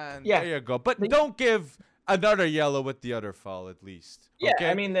 and there you go. But don't give another yellow with the other foul, at least. Yeah, okay?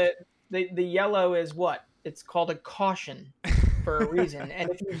 I mean, the yellow is what? It's called a caution for a reason. And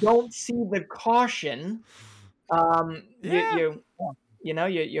if you don't see the caution, you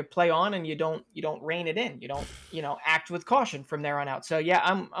play on and you don't rein it in. You don't, act with caution from there on out. So yeah,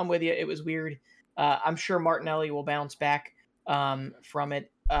 I'm with you. It was weird. I'm sure Martinelli will bounce back from it.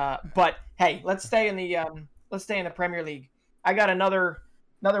 But hey, let's stay in the Premier League. I got another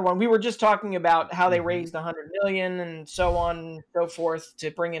one. We were just talking about how they raised 100 million and so on and so forth to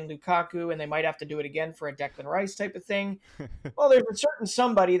bring in Lukaku, and they might have to do it again for a Declan Rice type of thing. Well, there's a certain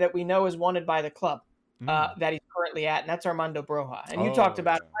somebody that we know is wanted by the club that he's currently at, and that's Armando Broja. And you talked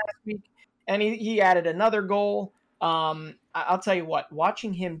about it last week, and he added another goal. I'll tell you what,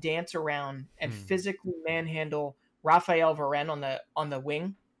 watching him dance around and physically manhandle Rafael Varane on the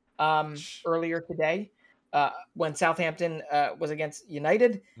wing earlier today, when Southampton was against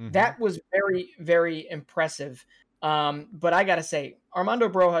United, that was very, very impressive. But I got to say, Armando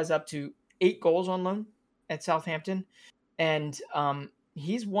Broja is up to 8 goals on loan at Southampton. And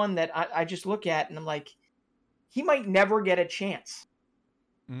he's one that I just look at and I'm like, he might never get a chance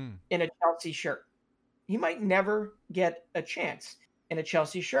in a Chelsea shirt. He might never get a chance in a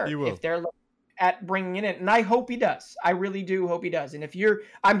Chelsea shirt if they're looking at bringing it in. And I hope he does. I really do hope he does. And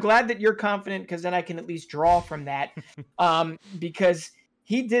I'm glad that you're confident, because then I can at least draw from that. Because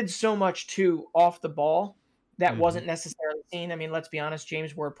he did so much too off the ball that wasn't necessarily seen. I mean, let's be honest,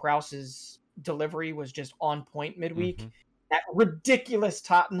 James Ward-Prowse's delivery was just on point midweek. That ridiculous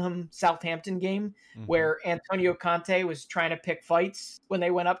Tottenham Southampton game where Antonio Conte was trying to pick fights when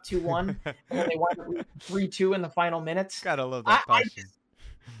they went up 2-1 and then they won 3-2 in the final minutes. Gotta love that passion.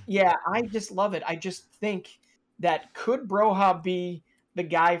 I just love it. I just think that could Broja be the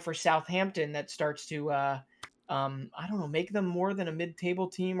guy for Southampton that starts to, I don't know, make them more than a mid-table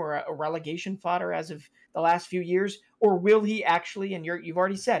team or a relegation fodder as of the last few years? Or will he actually, and you've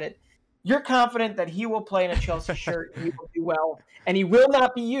already said it, you're confident that he will play in a Chelsea shirt and he will do well, and he will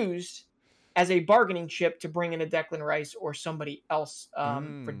not be used as a bargaining chip to bring in a Declan Rice or somebody else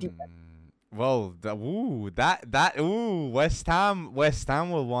for defense. Well, West Ham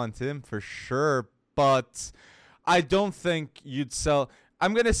will want him for sure, but I don't think you'd sell.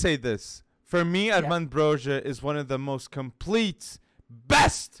 I'm gonna say this. For me, Armand Broja is one of the most complete,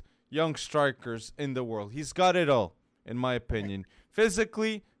 best young strikers in the world. He's got it all, in my opinion.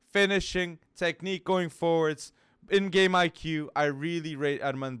 Physically, finishing, technique going forwards, in-game IQ. I really rate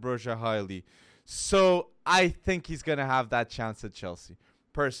Armand Broja highly. So I think he's going to have that chance at Chelsea.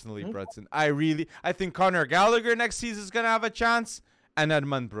 Personally, Breton. I think Conor Gallagher next season is going to have a chance, and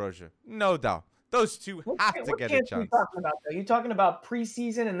Armand Broja. No doubt. Those two have to get a chance. Are you talking about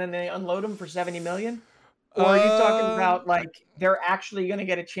preseason and then they unload him for 70 million? Or are you talking about like they're actually going to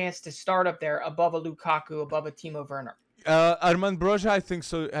get a chance to start up there above a Lukaku, above a Timo Werner? Armand Broja, I think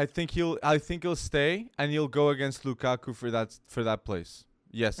so. I think he'll stay and he'll go against Lukaku for that place.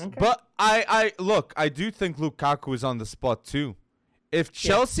 Yes, okay. But I do think Lukaku is on the spot too. If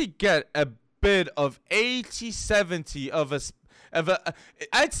Chelsea get a bid of 80-70 of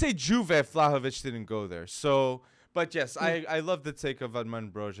I'd say Juve if Vlahović didn't go there. So, but yes, I love the take of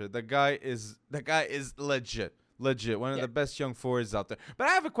Adman Broja. The guy is legit. One of the best young forwards out there. But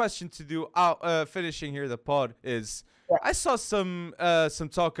I have a question to do. Finishing here the pod is I saw some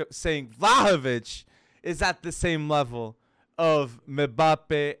talk saying Vlahović is at the same level of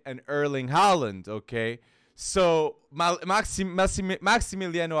Mbappe and Erling Haaland. Okay, so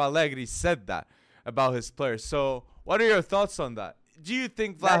Maximiliano Allegri said that about his players. So what are your thoughts on that? Do you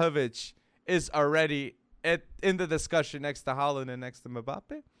think Vlahović is already in the discussion next to Haaland and next to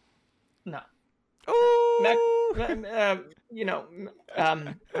Mbappe? No.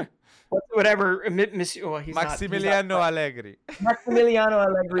 Whatever. He's Maximiliano Allegri. Maximiliano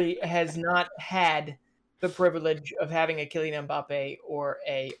Allegri has not had the privilege of having a Kylian Mbappe or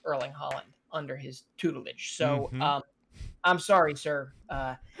a Erling Haaland under his tutelage. So I'm sorry, sir.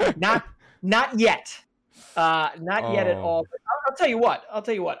 Not yet. Not yet at all. But I'll tell you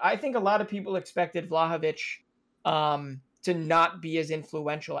what. I think a lot of people expected Vlahović to not be as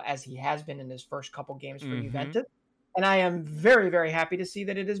influential as he has been in his first couple games for Juventus. And I am very, very happy to see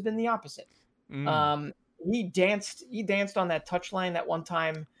that it has been the opposite. He danced on that touchline that one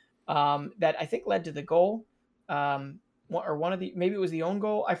time that I think led to the goal. Or one of the, maybe it was the own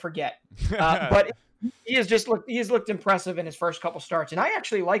goal. I forget. But he has looked impressive in his first couple starts. And I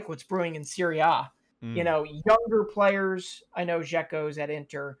actually like what's brewing in Serie A. Younger players. I know Dzeko's at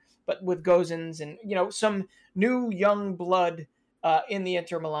Inter, but with Gozens and, some new young blood in the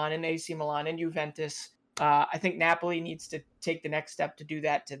Inter Milan and AC Milan and Juventus. I think Napoli needs to take the next step to do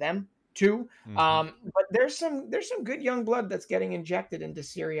that to them too. But there's some good young blood that's getting injected into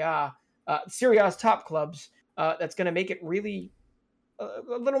Serie A, Serie A's top clubs. That's going to make it really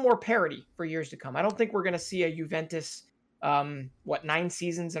a little more parity for years to come. I don't think we're going to see a Juventus, 9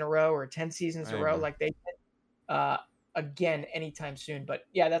 seasons in a row or 10 seasons in a row like they did again anytime soon. But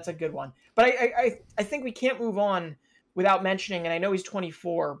yeah, that's a good one. But I think we can't move on without mentioning, and I know he's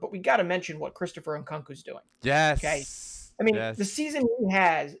 24, but we got to mention what Christopher Nkunku's doing. Yes. Okay. I mean, the season he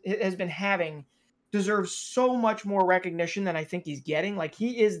has been having deserves so much more recognition than I think he's getting. Like,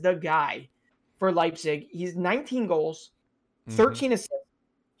 he is the guy for Leipzig. He's 19 goals, 13 assists.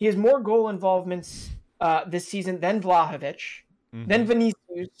 He has more goal involvements this season than Vlahović, then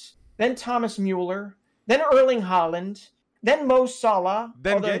Vinicius, then Thomas Mueller, then Erling Haaland, then Mo Salah.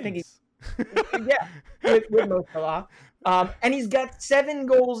 Then I think he's with Mo Salah. And he's got 7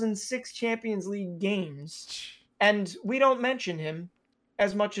 goals in 6 Champions League games. And we don't mention him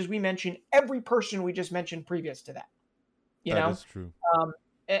as much as we mention every person we just mentioned previous to that. That is true.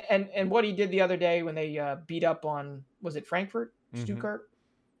 And what he did the other day when they beat up on, was it Frankfurt? Stuttgart?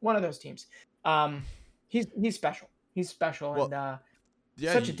 One of those teams. He's special. He's special. Well, and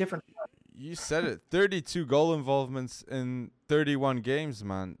such a different. You said it. 32 goal involvements in 31 games,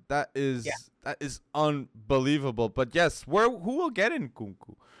 man. That is unbelievable. But yes, who will get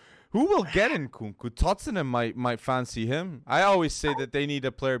Nkunku? Who will get Nkunku? Tottenham might fancy him. I always say that they need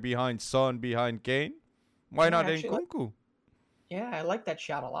a player behind Son, behind Kane. Why not Nkunku? I like that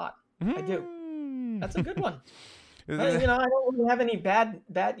shot a lot. I do. That's a good one. I don't really have any bad.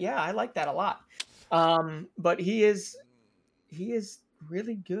 Yeah, I like that a lot. But he is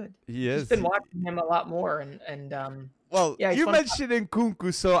really good. He is. I've been watching him a lot more, and you mentioned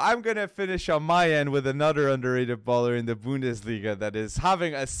Nkunku, so I'm gonna finish on my end with another underrated baller in the Bundesliga that is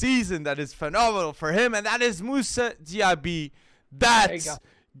having a season that is phenomenal for him, and that is Moussa Diaby.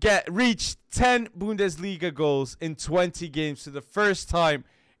 Reached 10 Bundesliga goals in 20 games for the first time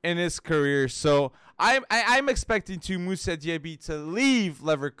in his career. So I'm expecting Moussa Diaby to leave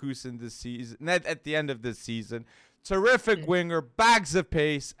Leverkusen this season, at the end of this season. Terrific winger, bags of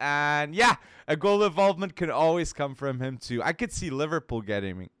pace, and a goal involvement can always come from him too. I could see Liverpool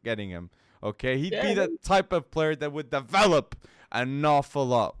getting him. Okay, he'd be the type of player that would develop an awful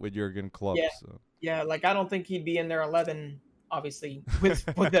lot with Jurgen Klopp. Like I don't think he'd be in their 11. Obviously, with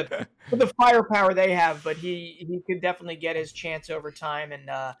the firepower they have, but he could definitely get his chance over time. And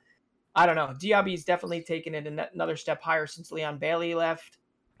I don't know, Diaby's definitely taken it another step higher since Leon Bailey left.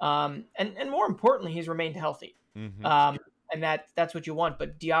 And more importantly, he's remained healthy. And that's what you want.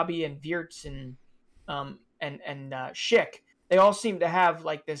 But Diaby and Wirtz and Schick, they all seem to have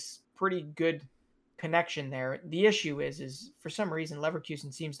like this pretty good connection there. The issue is for some reason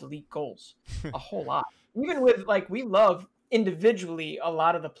Leverkusen seems to leak goals a whole lot. Even with we love individually a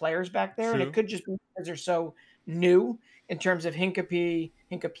lot of the players back there. True. And it could just be because they're so new in terms of Hinkapie,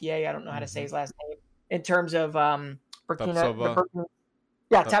 I don't know how to say his last name, in terms of Tapsoba,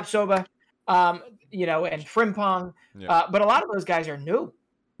 and Frimpong. But a lot of those guys are new.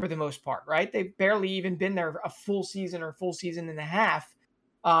 for the most part, right? They've barely even been there a full season or full season and a half.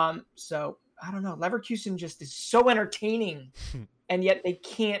 So I don't know. Leverkusen just is so entertaining, and yet they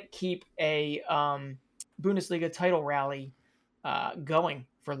can't keep a Bundesliga title rally going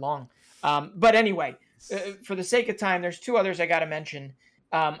for long. But anyway, for the sake of time, there's two others I got to mention.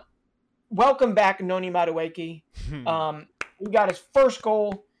 Welcome back, Noni Madueke. He got his first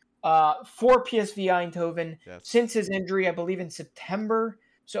goal for PSV Eindhoven since his injury, I believe in September.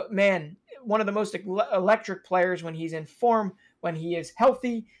 So, man, one of the most electric players when he's in form, when he is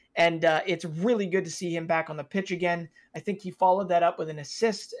healthy, and it's really good to see him back on the pitch again. I think he followed that up with an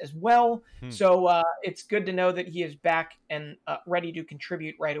assist as well. So it's good to know that he is back and ready to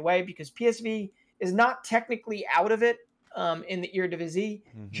contribute right away, because PSV is not technically out of it in the Eredivisie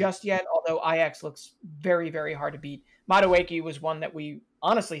just yet, although Ajax looks very, very hard to beat. Madueke was one that we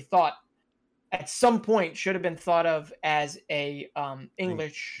honestly thought at some point should have been thought of as a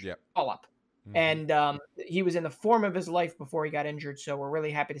English call-up. And he was in the form of his life before he got injured, so we're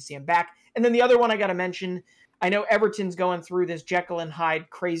really happy to see him back. And then the other one I got to mention, I know Everton's going through this Jekyll and Hyde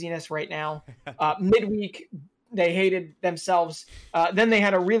craziness right now. Midweek, they hated themselves. Then they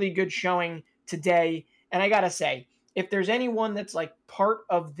had a really good showing today. And I got to say, if there's anyone that's like part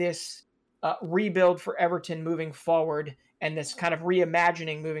of this rebuild for Everton moving forward and this kind of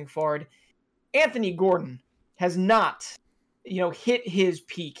reimagining moving forward, Anthony Gordon has not, hit his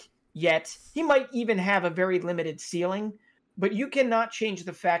peak yet. He might even have a very limited ceiling, but you cannot change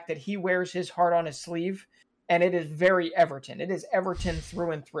the fact that he wears his heart on his sleeve, and it is very Everton. It is Everton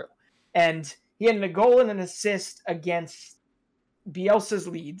through and through. And he had a goal and an assist against Bielsa's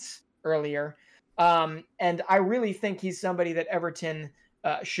Leeds earlier. And I really think he's somebody that Everton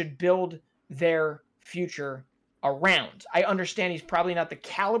should build their future around. I understand he's probably not the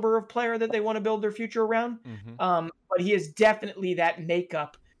caliber of player that they want to build their future around, but he is definitely that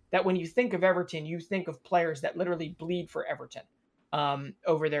makeup that when you think of Everton, you think of players that literally bleed for Everton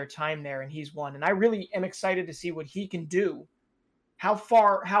over their time there, and he's one. And I really am excited to see what he can do,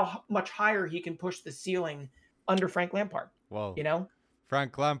 how much higher he can push the ceiling under Frank Lampard. Well,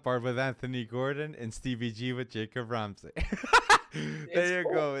 Frank Lampard with Anthony Gordon and Stevie G with Jacob Ramsey. There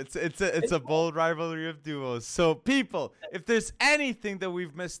you go. It's a bold rivalry of duos. So, people, if there's anything that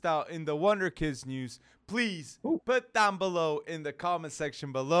we've missed out in the Wonderkids news, please put down below in the comment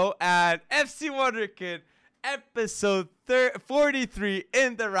section below. And FC Wonderkid episode 43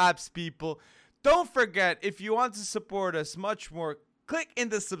 in the wraps, people. Don't forget, if you want to support us much more, click in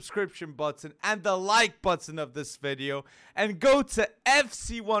the subscription button and the like button of this video and go to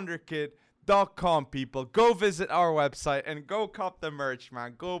fcwonderkid.com, people. Go visit our website and go cop the merch,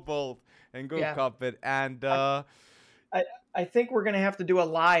 man. Go bold and go cop it. And I think we're going to have to do a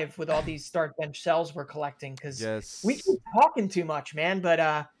live with all these start bench cells we're collecting, because we keep talking too much, man.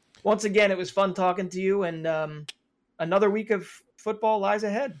 But once again, it was fun talking to you, and another week of football lies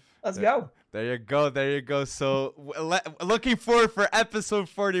ahead. Let's go. There you go. So looking forward for episode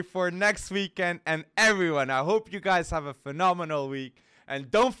 44 next weekend. And everyone, I hope you guys have a phenomenal week.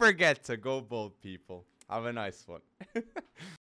 And don't forget to go bold, people. Have a nice one.